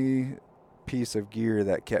only piece of gear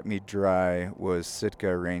that kept me dry was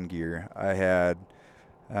Sitka rain gear. I had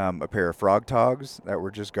a pair of Frog Togs that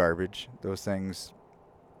were just garbage. Those things,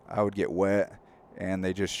 I would get wet and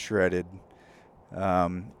they just shredded.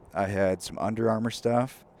 I had some Under Armour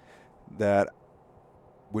stuff that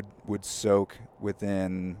would soak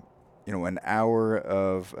within, an hour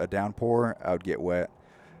of a downpour. I would get wet.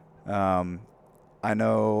 I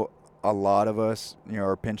know a lot of us,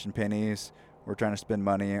 are pinching pennies. We're trying to spend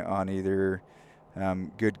money on either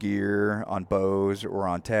good gear, on bows, or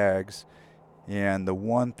on tags. And the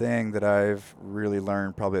one thing that I've really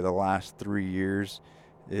learned probably the last 3 years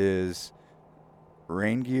is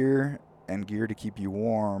rain gear and gear to keep you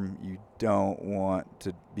warm, you don't want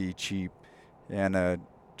to be cheap. And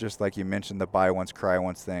just like you mentioned, the buy once, cry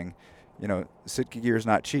once thing, Sitka gear is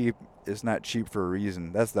not cheap. It's not cheap for a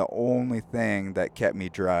reason. That's the only thing that kept me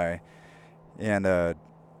dry. And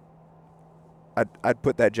I'd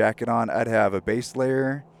put that jacket on. I'd have a base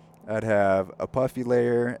layer, I'd have a puffy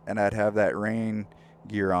layer, and I'd have that rain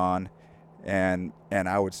gear on, and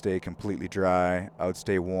I would stay completely dry. I would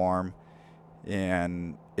stay warm,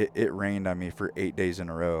 and it rained on me for 8 days in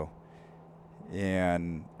a row.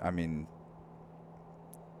 And I mean,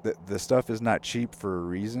 the stuff is not cheap for a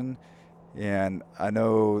reason. And I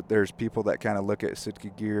know there's people that kind of look at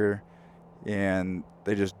Sitka gear and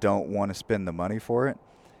they just don't want to spend the money for it.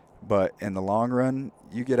 But in the long run,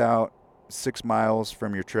 you get out 6 miles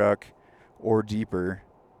from your truck or deeper.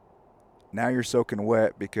 Now you're soaking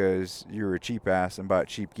wet because you're a cheap ass and bought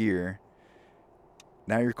cheap gear.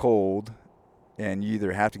 Now you're cold and you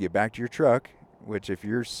either have to get back to your truck, which if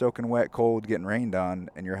you're soaking wet, cold, getting rained on,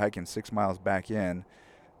 and you're hiking 6 miles back in,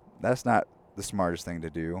 that's not the smartest thing to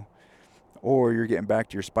do. Or you're getting back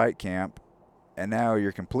to your spike camp, and now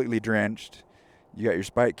you're completely drenched. You got your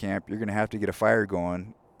spike camp. You're going to have to get a fire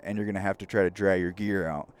going, and you're going to have to try to dry your gear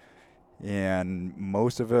out. And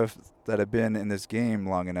most of us that have been in this game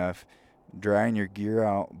long enough, drying your gear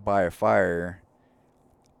out by a fire,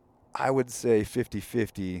 I would say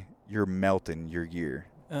 50-50, you're melting your gear.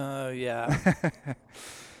 Yeah.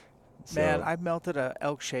 Man, I melted a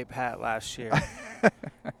elk-shaped hat last year.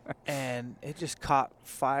 And it just caught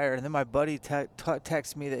fire. And then my buddy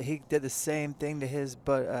texted me that he did the same thing to his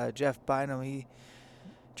Jeff Bynum. He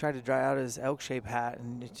tried to dry out his elk-shaped hat,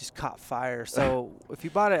 and it just caught fire. So if you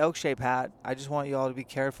bought an elk-shaped hat, I just want you all to be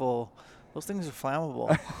careful. Those things are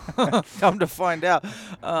flammable. Come to find out.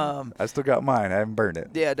 I still got mine. I haven't burned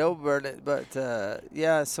it. Yeah, don't burn it. But,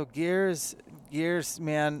 so gears,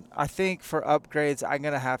 man, I think for upgrades, I'm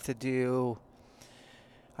going to have to do –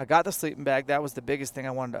 I got the sleeping bag. That was the biggest thing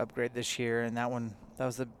I wanted to upgrade this year, and that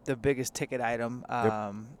was the biggest ticket item.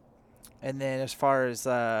 Yep. And then as far as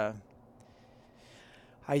I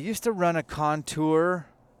used to run a Contour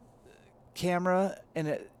camera,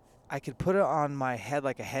 and I could put it on my head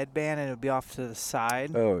like a headband, and it would be off to the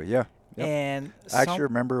side. Oh, yeah. Yep. And I actually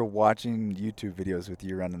remember watching YouTube videos with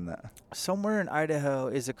you running that. Somewhere in Idaho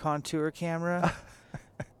is a Contour camera,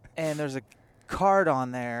 and there's a card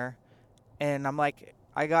on there, and I'm like,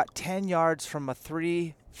 I got 10 yards from a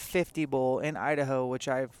 350 bull in Idaho, which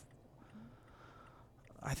I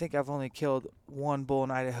think I've only killed one bull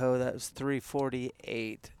in Idaho that was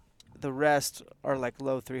 348. The rest are like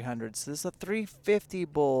low 300s. So this is a 350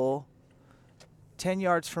 bull, 10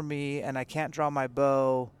 yards from me, and I can't draw my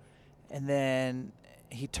bow. And then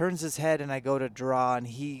he turns his head, and I go to draw, and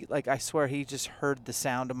I swear he just heard the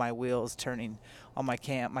sound of my wheels turning on my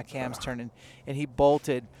cam. My cam's turning, and he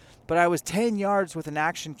bolted. But I was 10 yards with an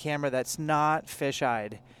action camera that's not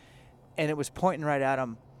fisheyed, and it was pointing right at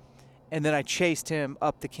him. And then I chased him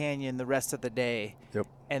up the canyon the rest of the day. Yep.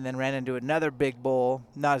 And then ran into another big bull,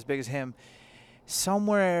 not as big as him,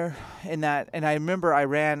 somewhere in that. And I remember I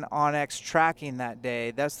ran Onyx tracking that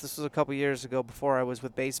day. This was a couple years ago before I was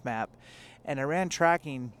with Basemap. And I ran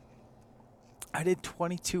tracking. I did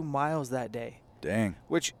 22 miles that day. Dang.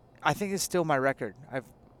 Which I think is still my record.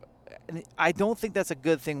 I don't think that's a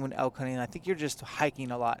good thing when elk hunting. I think you're just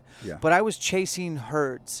hiking a lot. Yeah. But I was chasing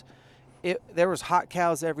herds. There was hot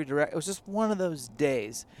cows every direction. It was just one of those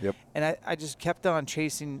days. Yep. And I just kept on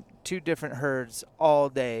chasing 2 different herds all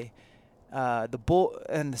day. The bull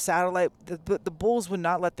and the satellite, the bulls would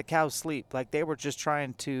not let the cows sleep. Like they were just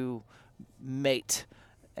trying to mate.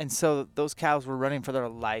 And so those cows were running for their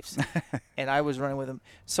lives. And I was running with them.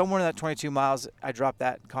 Somewhere in that 22 miles, I dropped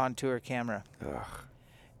that Contour camera. Ugh.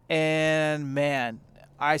 And, man,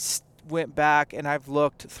 I went back, and I've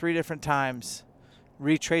looked 3 different times,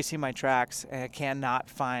 retracing my tracks, and I cannot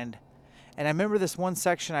find. And I remember this one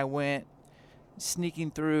section I went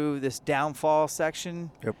sneaking through this downfall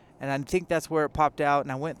section. Yep. And I think that's where it popped out,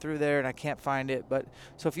 and I went through there, and I can't find it. But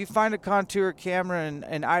so if you find a Contour camera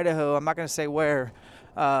in Idaho, I'm not going to say where,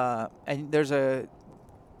 and there's a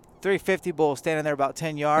 350 bull standing there about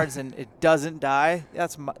 10 yards, and it doesn't die,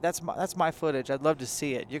 that's my footage. I'd love to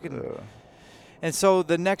see it. You can. And so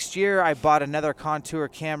the next year, I bought another Contour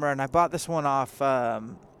camera, and I bought this one off. I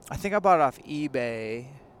think I bought it off eBay,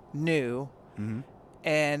 new,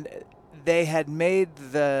 and they had made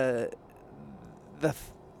the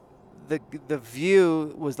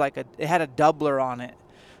view was like it had a doubler on it.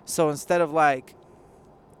 So instead of like,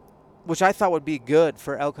 which I thought would be good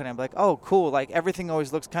for elk hunting, I'm like, oh, cool. Like everything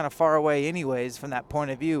always looks kind of far away anyways from that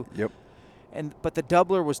point of view. Yep. But the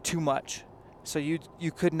doubler was too much. So you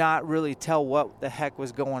could not really tell what the heck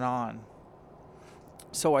was going on.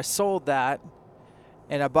 So I sold that,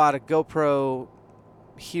 and I bought a GoPro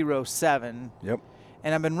Hero 7. Yep.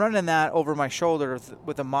 And I've been running that over my shoulder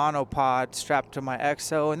with a monopod strapped to my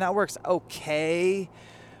EXO, and that works okay.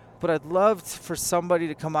 But I'd love for somebody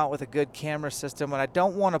to come out with a good camera system, and I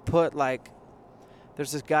don't want to put like,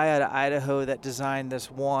 there's this guy out of Idaho that designed this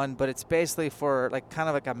one, but it's basically for like kind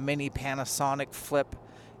of like a mini Panasonic flip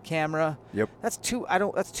camera. Yep. That's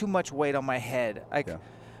too much weight on my head.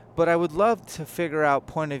 But I would love to figure out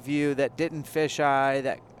point of view that didn't fisheye,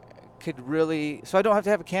 that could really, so I don't have to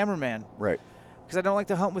have a cameraman. Right. Because I don't like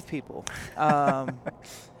to hunt with people. I've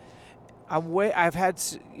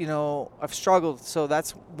struggled. So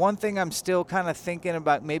that's one thing I'm still kind of thinking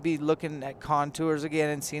about, maybe looking at Contours again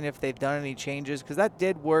and seeing if they've done any changes, because that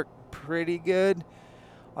did work pretty good,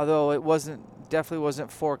 although it definitely wasn't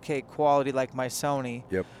 4K quality like my Sony.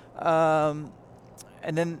 Yep. And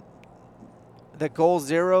then the Goal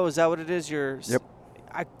Zero, is that what it is? Yep.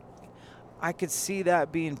 I could see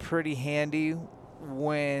that being pretty handy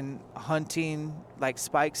when hunting like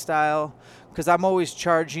spike style, because I'm always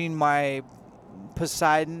charging my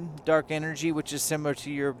Poseidon Dark Energy, which is similar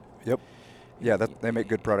to your. Yep. Yeah, they make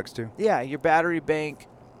good products too. Yeah, your battery bank.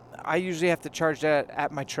 I usually have to charge that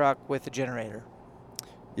at my truck with the generator.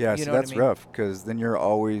 Yeah, You so know what that's I mean? rough, because then you're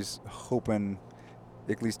always hoping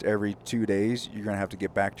at least every 2 days you're going to have to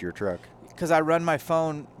get back to your truck. Because I run my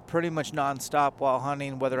phone pretty much nonstop while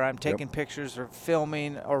hunting, whether I'm taking pictures or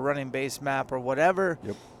filming or running base map or whatever.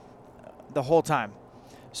 Yep. The whole time.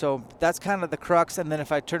 So that's kind of the crux. And then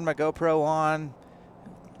if I turn my GoPro on,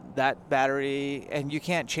 that battery, and you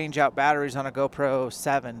can't change out batteries on a GoPro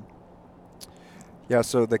 7. Yeah,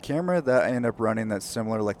 so the camera that I end up running that's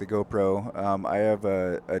similar like the GoPro, I have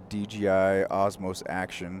a DJI Osmos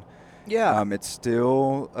Action. Yeah. It's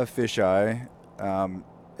still a fisheye.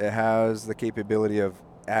 It has the capability of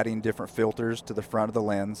adding different filters to the front of the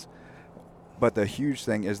lens, but the huge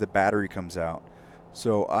thing is the battery comes out.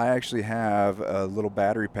 So I actually have a little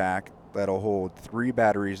battery pack that'll hold 3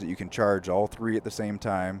 batteries that you can charge all 3 at the same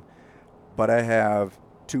time, but I have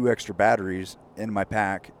 2 extra batteries in my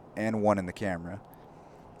pack and 1 in the camera.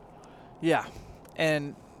 Yeah.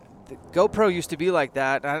 And the GoPro used to be like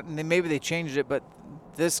that. Maybe they changed it, but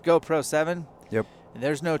this GoPro 7, Yep.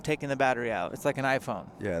 there's no taking the battery out. It's like an iPhone.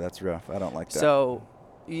 Yeah, that's rough. I don't like that. So,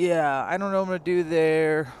 yeah, I don't know what I'm going to do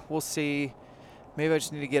there. We'll see. Maybe I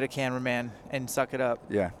just need to get a cameraman and suck it up.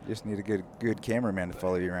 Yeah, you just need to get a good cameraman to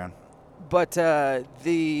follow you around. But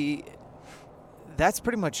that's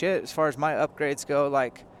pretty much it as far as my upgrades go.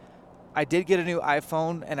 Like, I did get a new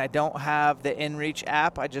iPhone, and I don't have the InReach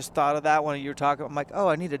app. I just thought of that when you were talking. I'm like, oh,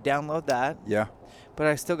 I need to download that. Yeah. But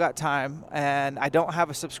I still got time, and I don't have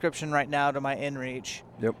a subscription right now to my InReach.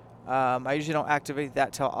 Yep. I usually don't activate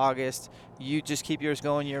that till August. You just keep yours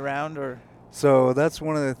going year-round, or? So that's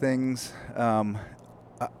one of the things.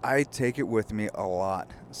 I take it with me a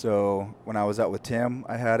lot. So when I was out with Tim,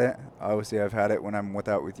 I had it. Obviously, I've had it when I'm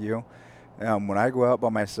out with you. When I go out by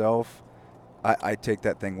myself, I take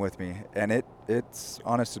that thing with me, and it's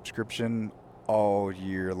on a subscription all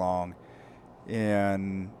year long.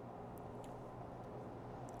 And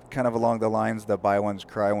kind of along the lines, the buy ones,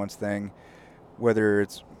 cry ones thing, whether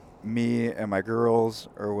it's me and my girls,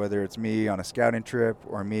 or whether it's me on a scouting trip,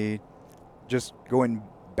 or me just going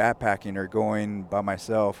backpacking or going by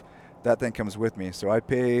myself, that thing comes with me. So I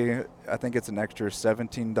pay, I think it's an extra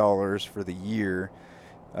 $17 for the year.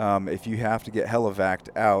 If you have to get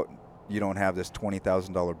helivac'd out, you don't have this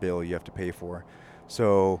 $20,000 bill you have to pay for.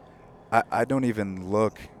 So I don't even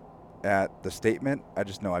look at the statement. I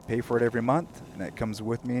just know I pay for it every month, and it comes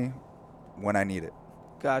with me when I need it.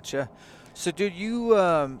 Gotcha. So, dude,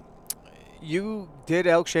 you did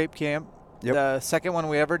Elk Shape Camp, the second one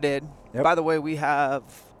we ever did. Yep. By the way, I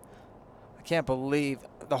can't believe,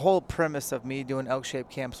 the whole premise of me doing Elk Shape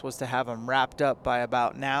Camps was to have them wrapped up by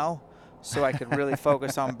about now, so I could really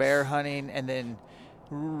focus on bear hunting, and then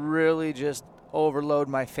really just overload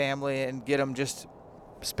my family and get them just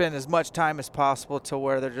spend as much time as possible to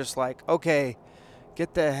where they're just like, okay,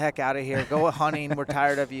 get the heck out of here. Go hunting. We're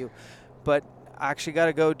tired of you. But I actually got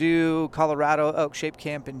to go do Colorado Elk Shape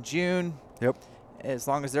Camp in June. Yep. As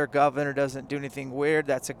long as their governor doesn't do anything weird,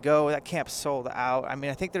 that's a go. That camp's sold out. I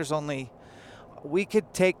mean, I think there's only – we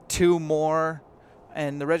could take 2 more,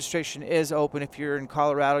 and the registration is open if you're in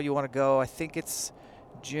Colorado, you want to go. I think it's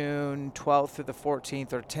June 12th through the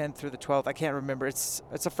 14th or 10th through the 12th. I can't remember. It's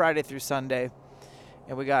a Friday through Sunday.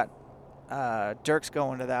 And we got Dirk's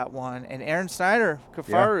going to that one. And Aaron Snyder,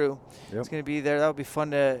 Kafaru, is going to be there. That would be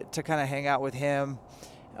fun to kind of hang out with him.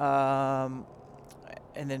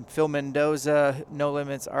 And then Phil Mendoza, No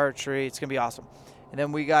Limits Archery. It's going to be awesome. And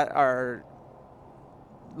then we got our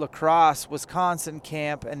La Crosse, Wisconsin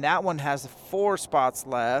camp, and that one has 4 spots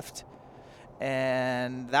left.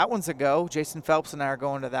 And that one's a go. Jason Phelps and I are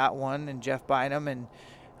going to that one, and Jeff Bynum and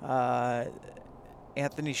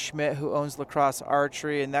Anthony Schmidt, who owns La Crosse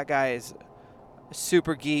Archery, and that guy is a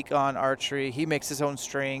super geek on archery. He makes his own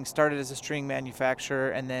string, started as a string manufacturer,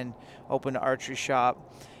 and then opened an archery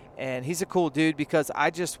shop. And he's a cool dude because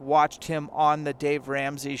I just watched him on the Dave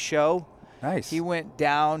Ramsey show. Nice. He went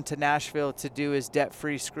down to Nashville to do his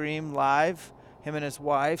debt-free scream live, him and his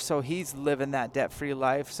wife. So he's living that debt-free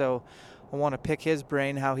life. So I want to pick his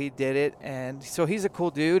brain how he did it. And so he's a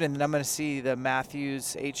cool dude. And then I'm going to see the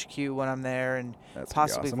Matthews HQ when I'm there, and That's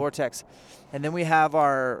possibly awesome. Vortex. And then we have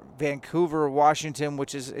our Vancouver, Washington,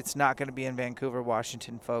 which is it's not going to be in Vancouver,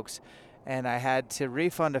 Washington, folks. And I had to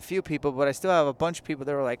refund a few people, but I still have a bunch of people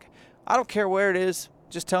that were like, I don't care where it is.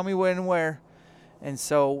 Just tell me when and where. And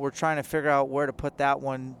so we're trying to figure out where to put that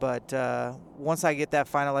one. But once I get that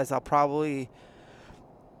finalized, I'll probably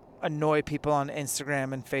annoy people on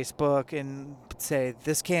Instagram and Facebook and say,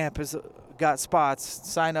 this camp has got spots.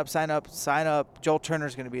 Sign up, sign up, sign up. Joel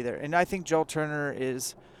Turner's going to be there. And I think Joel Turner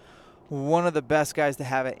is one of the best guys to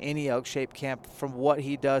have at any elk shape camp. From what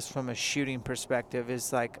he does from a shooting perspective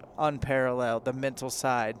is like unparalleled, the mental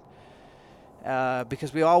side.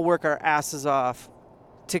 Because we all work our asses off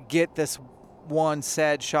to get this one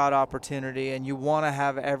said shot opportunity, and you want to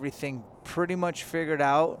have everything pretty much figured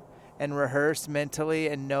out and rehearsed mentally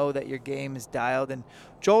and know that your game is dialed. And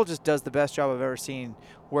Joel just does the best job I've ever seen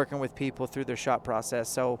working with people through their shot process.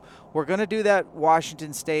 So we're going to do that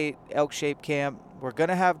Washington State elk shape camp. We're going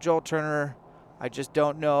to have Joel Turner. I just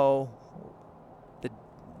don't know.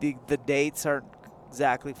 The dates aren't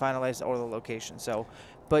exactly finalized or the location. So,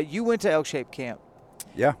 but you went to elk shape camp.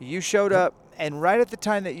 Yeah. You showed up, and right at the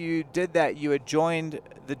time that you did that, you had joined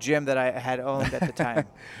the gym that I had owned at the time.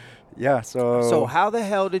 Yeah. So how the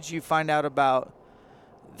hell did you find out about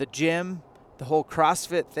the gym, the whole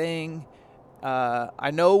CrossFit thing?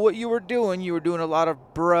 I know what you were doing. You were doing a lot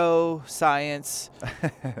of bro science,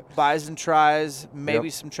 buys and tries, maybe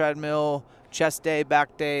some treadmill, chest day,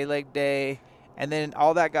 back day, leg day. And then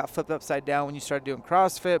all that got flipped upside down when you started doing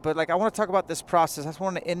CrossFit. But, I want to talk about this process. I just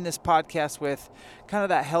want to end this podcast with kind of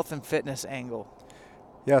that health and fitness angle.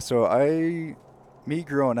 Yeah, so me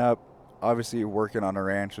growing up, obviously working on a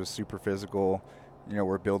ranch was super physical. You know,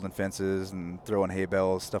 we're building fences and throwing hay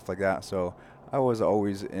bales, stuff like that. So I was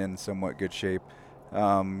always in somewhat good shape.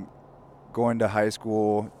 Going to high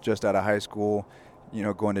school, just out of high school,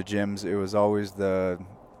 going to gyms, it was always the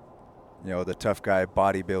tough guy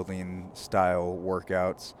bodybuilding style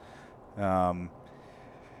workouts.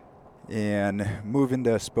 And moving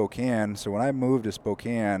to Spokane. So when I moved to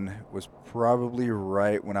Spokane was probably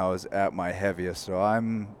right when I was at my heaviest. So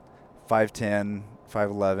I'm 5'10",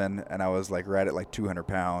 5'11", and I was right at 200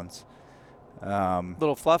 pounds.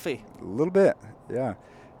 Little fluffy. A little bit, yeah.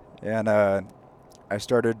 And I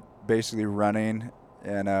started basically running,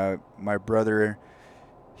 and my brother,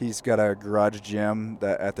 he's got a garage gym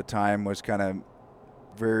that at the time was kind of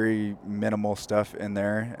very minimal stuff in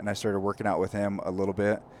there, and I started working out with him a little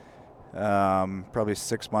bit. Probably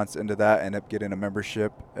 6 months into that, I ended up getting a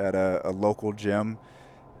membership at a local gym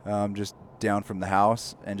just down from the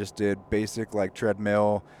house, and just did basic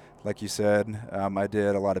treadmill, like you said. I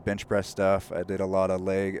did a lot of bench press stuff. I did a lot of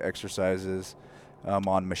leg exercises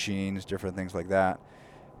on machines, different things like that.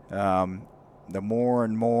 The more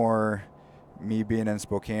and more me being in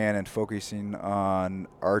Spokane and focusing on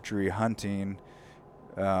archery hunting,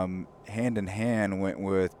 hand in hand went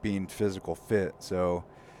with being physical fit. So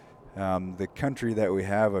the country that we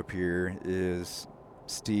have up here is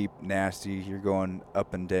steep, nasty. You're going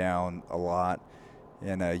up and down a lot,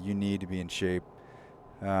 and you need to be in shape.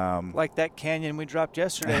 Like that canyon we dropped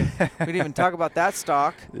yesterday. We didn't even talk about that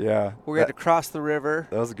stock. Yeah. We had to cross the river.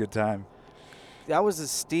 That was a good time. That was a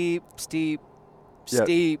steep.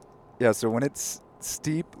 Yeah, so when it's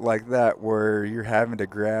steep like that where you're having to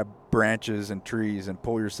grab branches and trees and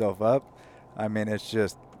pull yourself up, I mean, it's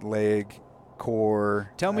just leg,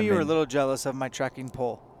 core. Tell me I you were a mean, little jealous of my trekking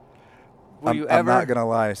pole. Were you I'm ever? not going to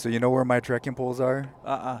lie. So you know where my trekking poles are?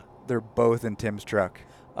 Uh-uh. They're both in Tim's truck.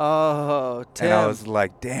 Oh, Tim. And I was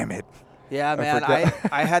like, damn it. Yeah, man.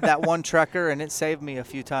 forgot. I had that one trekker, and it saved me a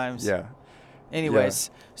few times. Yeah. Anyways,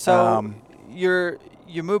 so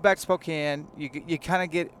you move back to Spokane. You kind of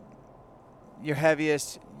get your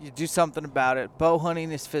heaviest. You do something about it. Bow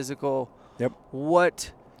hunting is physical. Yep.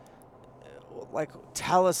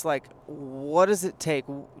 Tell us, what does it take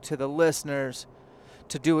to the listeners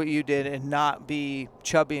to do what you did and not be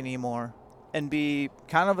chubby anymore and be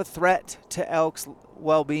kind of a threat to elk's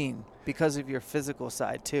well-being because of your physical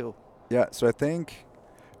side too? Yeah, so I think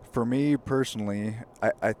for me personally,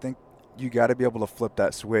 I think you got to be able to flip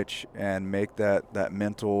that switch and make that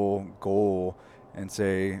mental goal and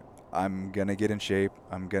say, I'm going to get in shape.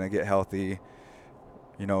 I'm going to get healthy,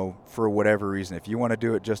 for whatever reason. If you want to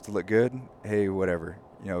do it just to look good, hey, whatever,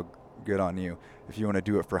 good on you. If you want to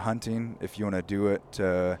do it for hunting, if you want to do it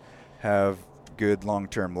to have good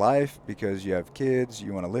long-term life because you have kids,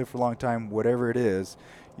 you want to live for a long time, whatever it is,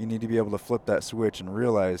 you need to be able to flip that switch and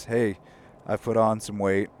realize, hey, I've put on some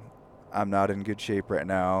weight. I'm not in good shape right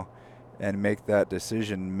now. And make that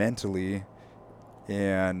decision mentally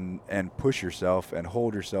and push yourself and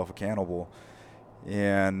hold yourself accountable.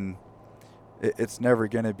 And it's never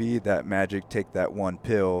going to be that magic, take that one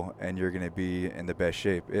pill and you're going to be in the best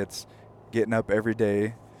shape. It's getting up every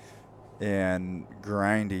day and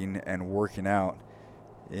grinding and working out.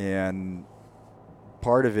 And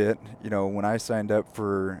part of it, when I signed up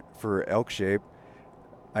for Elk Shape,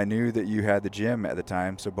 I knew that you had the gym at the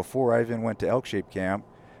time. So before I even went to Elk Shape camp,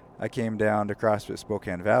 I came down to CrossFit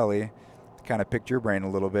Spokane Valley, kind of picked your brain a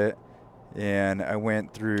little bit, and I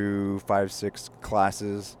went through 5-6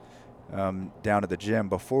 classes down at the gym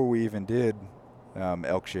before we even did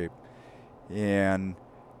Elk Shape. And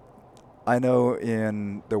I know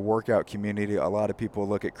in the workout community, a lot of people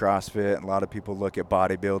look at CrossFit and a lot of people look at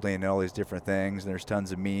bodybuilding and all these different things. And there's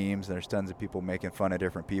tons of memes. And there's tons of people making fun of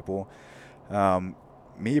different people.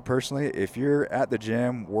 Me personally, if you're at the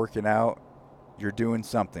gym working out, you're doing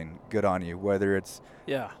something good on you, whether it's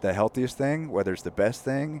the healthiest thing, whether it's the best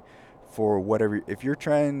thing, for whatever. If you're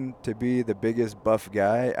trying to be the biggest buff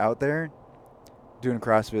guy out there, doing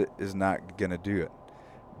CrossFit is not going to do it.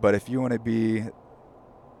 But if you want to be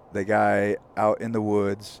the guy out in the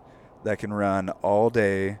woods that can run all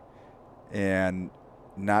day and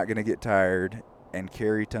not going to get tired and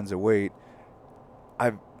carry tons of weight,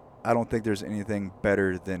 I don't think there's anything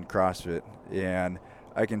better than CrossFit. And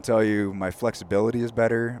I can tell you my flexibility is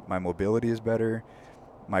better, my mobility is better,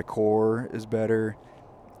 my core is better.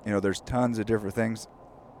 There's tons of different things.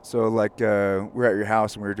 So we're at your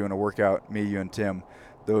house and we were doing a workout, me, you, and Tim.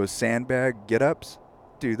 Those sandbag get-ups,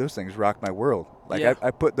 dude, those things rock my world.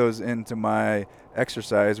 I put those into my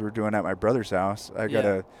exercise we're doing at my brother's house. I got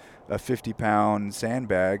a 50-pound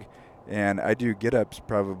sandbag, and I do get-ups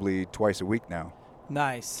probably twice a week now.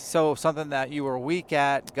 Nice. So something that you were weak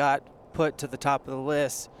at got put to the top of the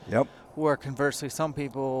list. Yep. Where conversely, some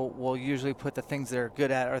people will usually put the things they're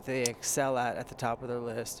good at or they excel at the top of their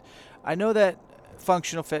list. I know that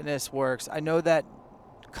functional fitness works. I know that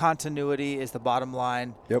continuity is the bottom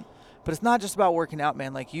line. Yep. But it's not just about working out,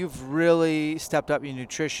 man. You've really stepped up your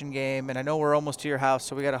nutrition game, and I know we're almost to your house,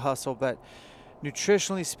 so we got to hustle. But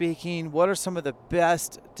nutritionally speaking, what are some of the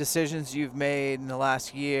best decisions you've made in the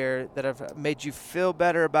last year that have made you feel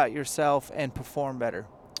better about yourself and perform better?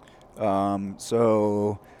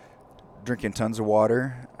 So drinking tons of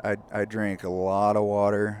water. I drink a lot of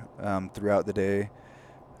water throughout the day.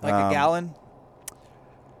 Like a gallon?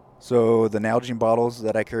 So the Nalgene bottles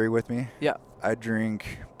that I carry with me, yeah, I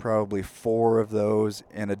drink probably 4 of those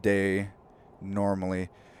in a day normally.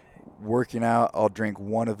 Working out, I'll drink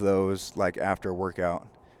 1 of those after a workout.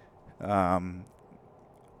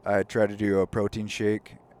 I try to do a protein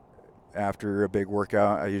shake after a big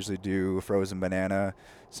workout. I usually do a frozen banana,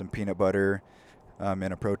 some peanut butter,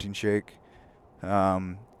 and a protein shake.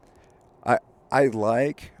 I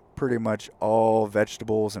like pretty much all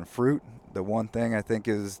vegetables and fruit. The one thing I think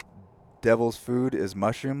is devil's food is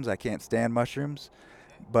mushrooms. I can't stand mushrooms,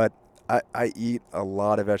 but I eat a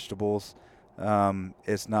lot of vegetables.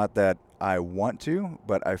 It's not that I want to,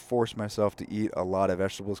 but I force myself to eat a lot of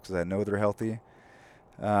vegetables because I know they're healthy.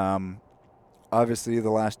 Obviously,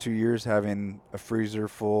 the last 2 years having a freezer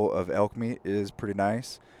full of elk meat is pretty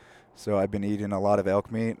nice. So I've been eating a lot of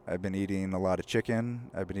elk meat. I've been eating a lot of chicken.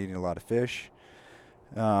 I've been eating a lot of fish.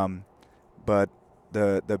 But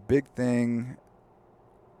the big thing,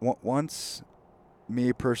 once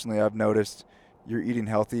me personally, I've noticed you're eating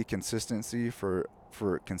healthy consistently for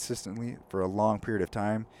a long period of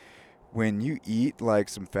time. When you eat like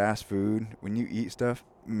some fast food, when you eat stuff,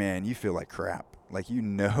 man, you feel like crap. Like, you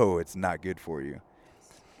know, it's not good for you.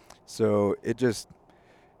 So it's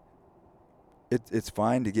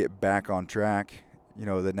fine to get back on track, you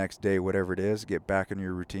know, the next day, whatever it is, get back in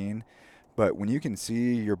your routine. But when you can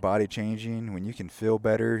see your body changing, when you can feel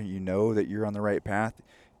better, you know that you're on the right path,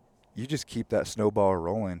 you just keep that snowball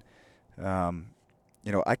rolling.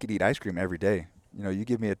 You know, I could eat ice cream every day. You know, you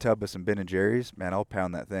give me a tub of some Ben & Jerry's, man, I'll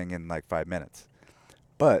pound that thing in like 5 minutes.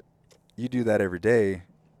 But you do that every day,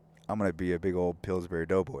 I'm going to be a big old Pillsbury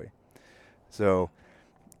Doughboy. So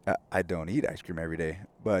I don't eat ice cream every day.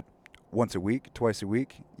 But once a week, twice a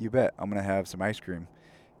week, you bet I'm going to have some ice cream.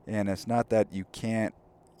 And it's not that you can't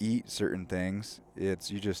eat certain things.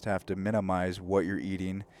 It's you just have to minimize what you're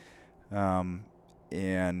eating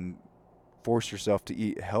and force yourself to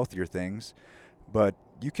eat healthier things. But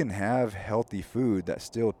you can have healthy food that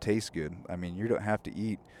still tastes good. I mean, you don't have to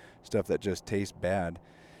eat stuff that just tastes bad.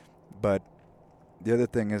 But the other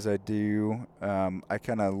thing is I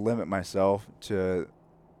kind of limit myself to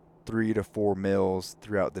 3 to 4 meals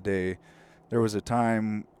throughout the day. There was a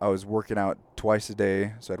time I was working out twice a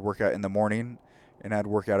day. So I'd work out in the morning and I'd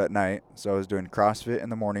work out at night. So I was doing CrossFit in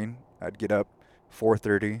the morning. I'd get up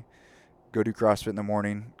 4:30, go do CrossFit in the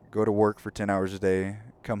morning, go to work for 10 hours a day,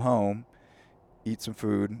 come home, eat some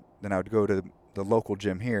food. Then I would go to the local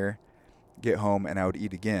gym here, get home, and I would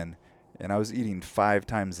eat again. And I was eating 5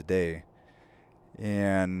 times a day.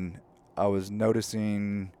 And I was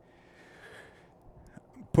noticing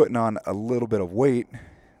putting on a little bit of weight,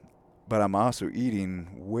 but I'm also eating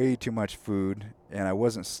way too much food, and I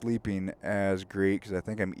wasn't sleeping as great because I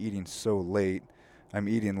think I'm eating so late. I'm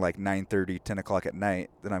eating like 9:30, 10 o'clock at night,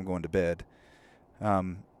 then I'm going to bed.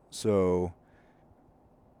 So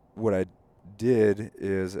what I did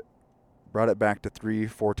is brought it back to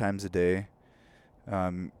 3-4 times a day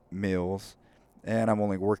meals, and I'm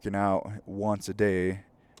only working out once a day,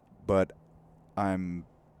 but I'm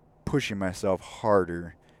pushing myself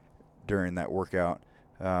harder during that workout.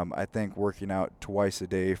 I think working out twice a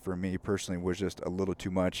day for me personally was just a little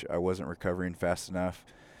too much. I wasn't recovering fast enough,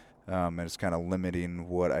 and it's kind of limiting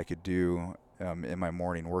what I could do in my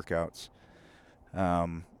morning workouts.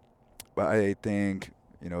 But I think,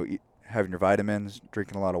 you know, having your vitamins,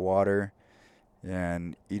 drinking a lot of water,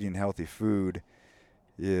 and eating healthy food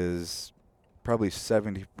is probably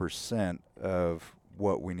 70% of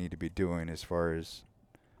what we need to be doing as far as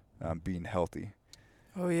being healthy.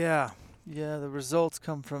 Oh, yeah. Yeah, the results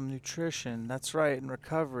come from nutrition. That's right, and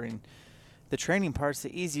recovering. The training part's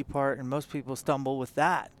the easy part, and most people stumble with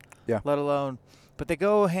that. Yeah. Let alone, but they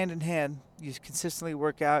go hand in hand. You consistently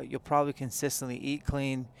work out, you'll probably consistently eat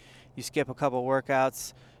clean. You skip a couple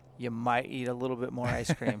workouts, you might eat a little bit more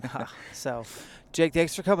ice cream. So, Jake,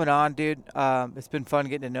 thanks for coming on, dude. It's been fun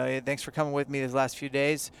getting to know you. Thanks for coming with me these last few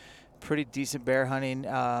days. Pretty decent bear hunting.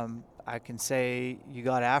 I can say you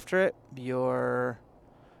got after it. You're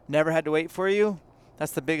never had to wait for you.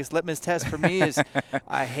 That's the biggest litmus test for me is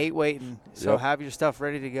I hate waiting. So have your stuff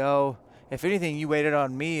ready to go. If anything, you waited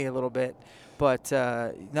on me a little bit. But,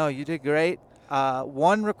 no, you did great.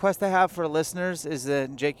 One request I have for listeners is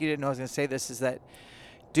that, Jake, you didn't know I was going to say this, is that,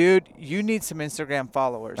 dude, you need some Instagram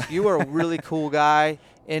followers. You are a really cool guy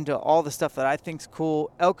into all the stuff that I think's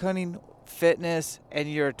cool. Elk hunting, fitness,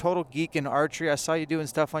 and you're a total geek in archery. I saw you doing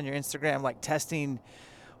stuff on your Instagram, like testing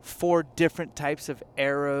 4 different types of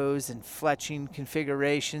arrows and fletching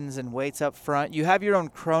configurations and weights up front. You have your own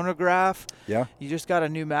chronograph. Yeah. You just got a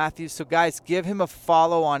new Matthews. So, guys, give him a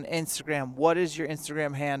follow on Instagram. What is your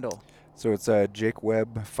Instagram handle? So it's Jake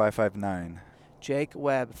Webb 559. Jake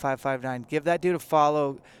Webb 559. Give that dude a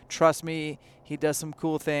follow. Trust me, he does some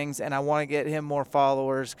cool things, and I want to get him more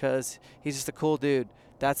followers because he's just a cool dude.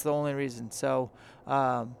 That's the only reason. So,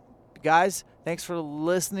 guys, thanks for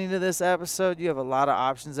listening to this episode. You have a lot of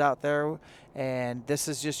options out there, and this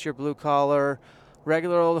is just your blue-collar,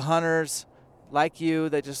 regular old hunters like you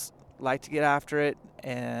that just like to get after it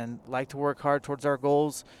and like to work hard towards our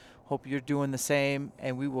goals. Hope you're doing the same,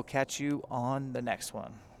 and we will catch you on the next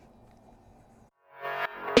one.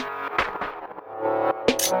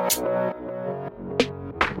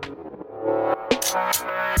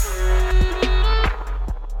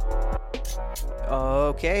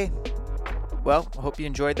 Okay. Well, I hope you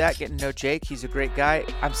enjoyed that, getting to know Jake. He's a great guy.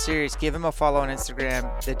 I'm serious. Give him a follow on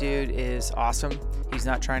Instagram. The dude is awesome. He's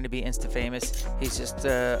not trying to be Insta famous. He's just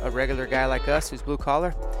a regular guy like us who's blue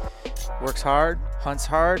collar. works hard, hunts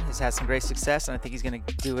hard, has had some great success, and I think he's going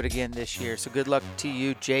to do it again this year. So good luck to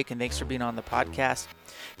you, Jake, and thanks for being on the podcast.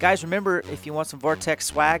 Guys, remember, if you want some Vortex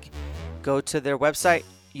swag, go to their website,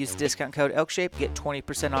 use the discount code ElkShape, get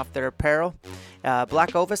 20% off their apparel.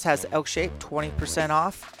 Black Ovis has ElkShape 20%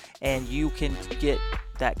 off, and you can get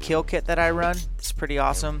that kill kit that I run. It's pretty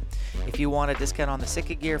awesome. If you want a discount on the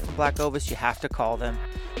Sitka gear from Black Ovis, you have to call them.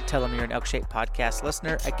 Tell them you're an ElkShape podcast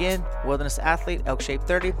listener. Again, Wilderness Athlete, ElkShape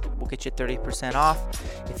 30 will get you 30% off.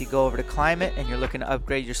 If you go over to Climate and you're looking to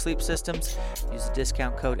upgrade your sleep systems, use the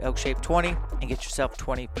discount code ElkShape 20 and get yourself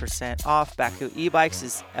 20% off. Baku e-bikes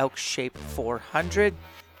is ElkShape 400.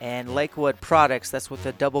 And Lakewood Products, that's with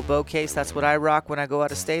the double bow case. That's what I rock when I go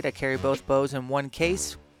out of state. I carry both bows in one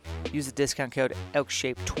case. Use the discount code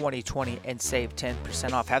ElkShape2020 and save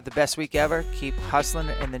 10% off. Have the best week ever. Keep hustling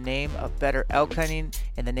in the name of better elk hunting,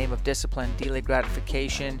 in the name of discipline, delayed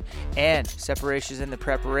gratification, and separations in the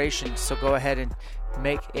preparation. So go ahead and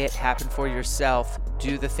make it happen for yourself.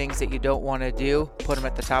 Do the things that you don't want to do. Put them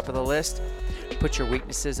at the top of the list. Put your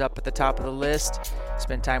weaknesses up at the top of the list.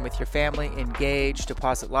 Spend time with your family. Engage.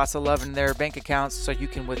 Deposit lots of love in their bank accounts so you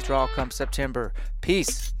can withdraw come September.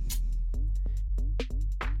 Peace.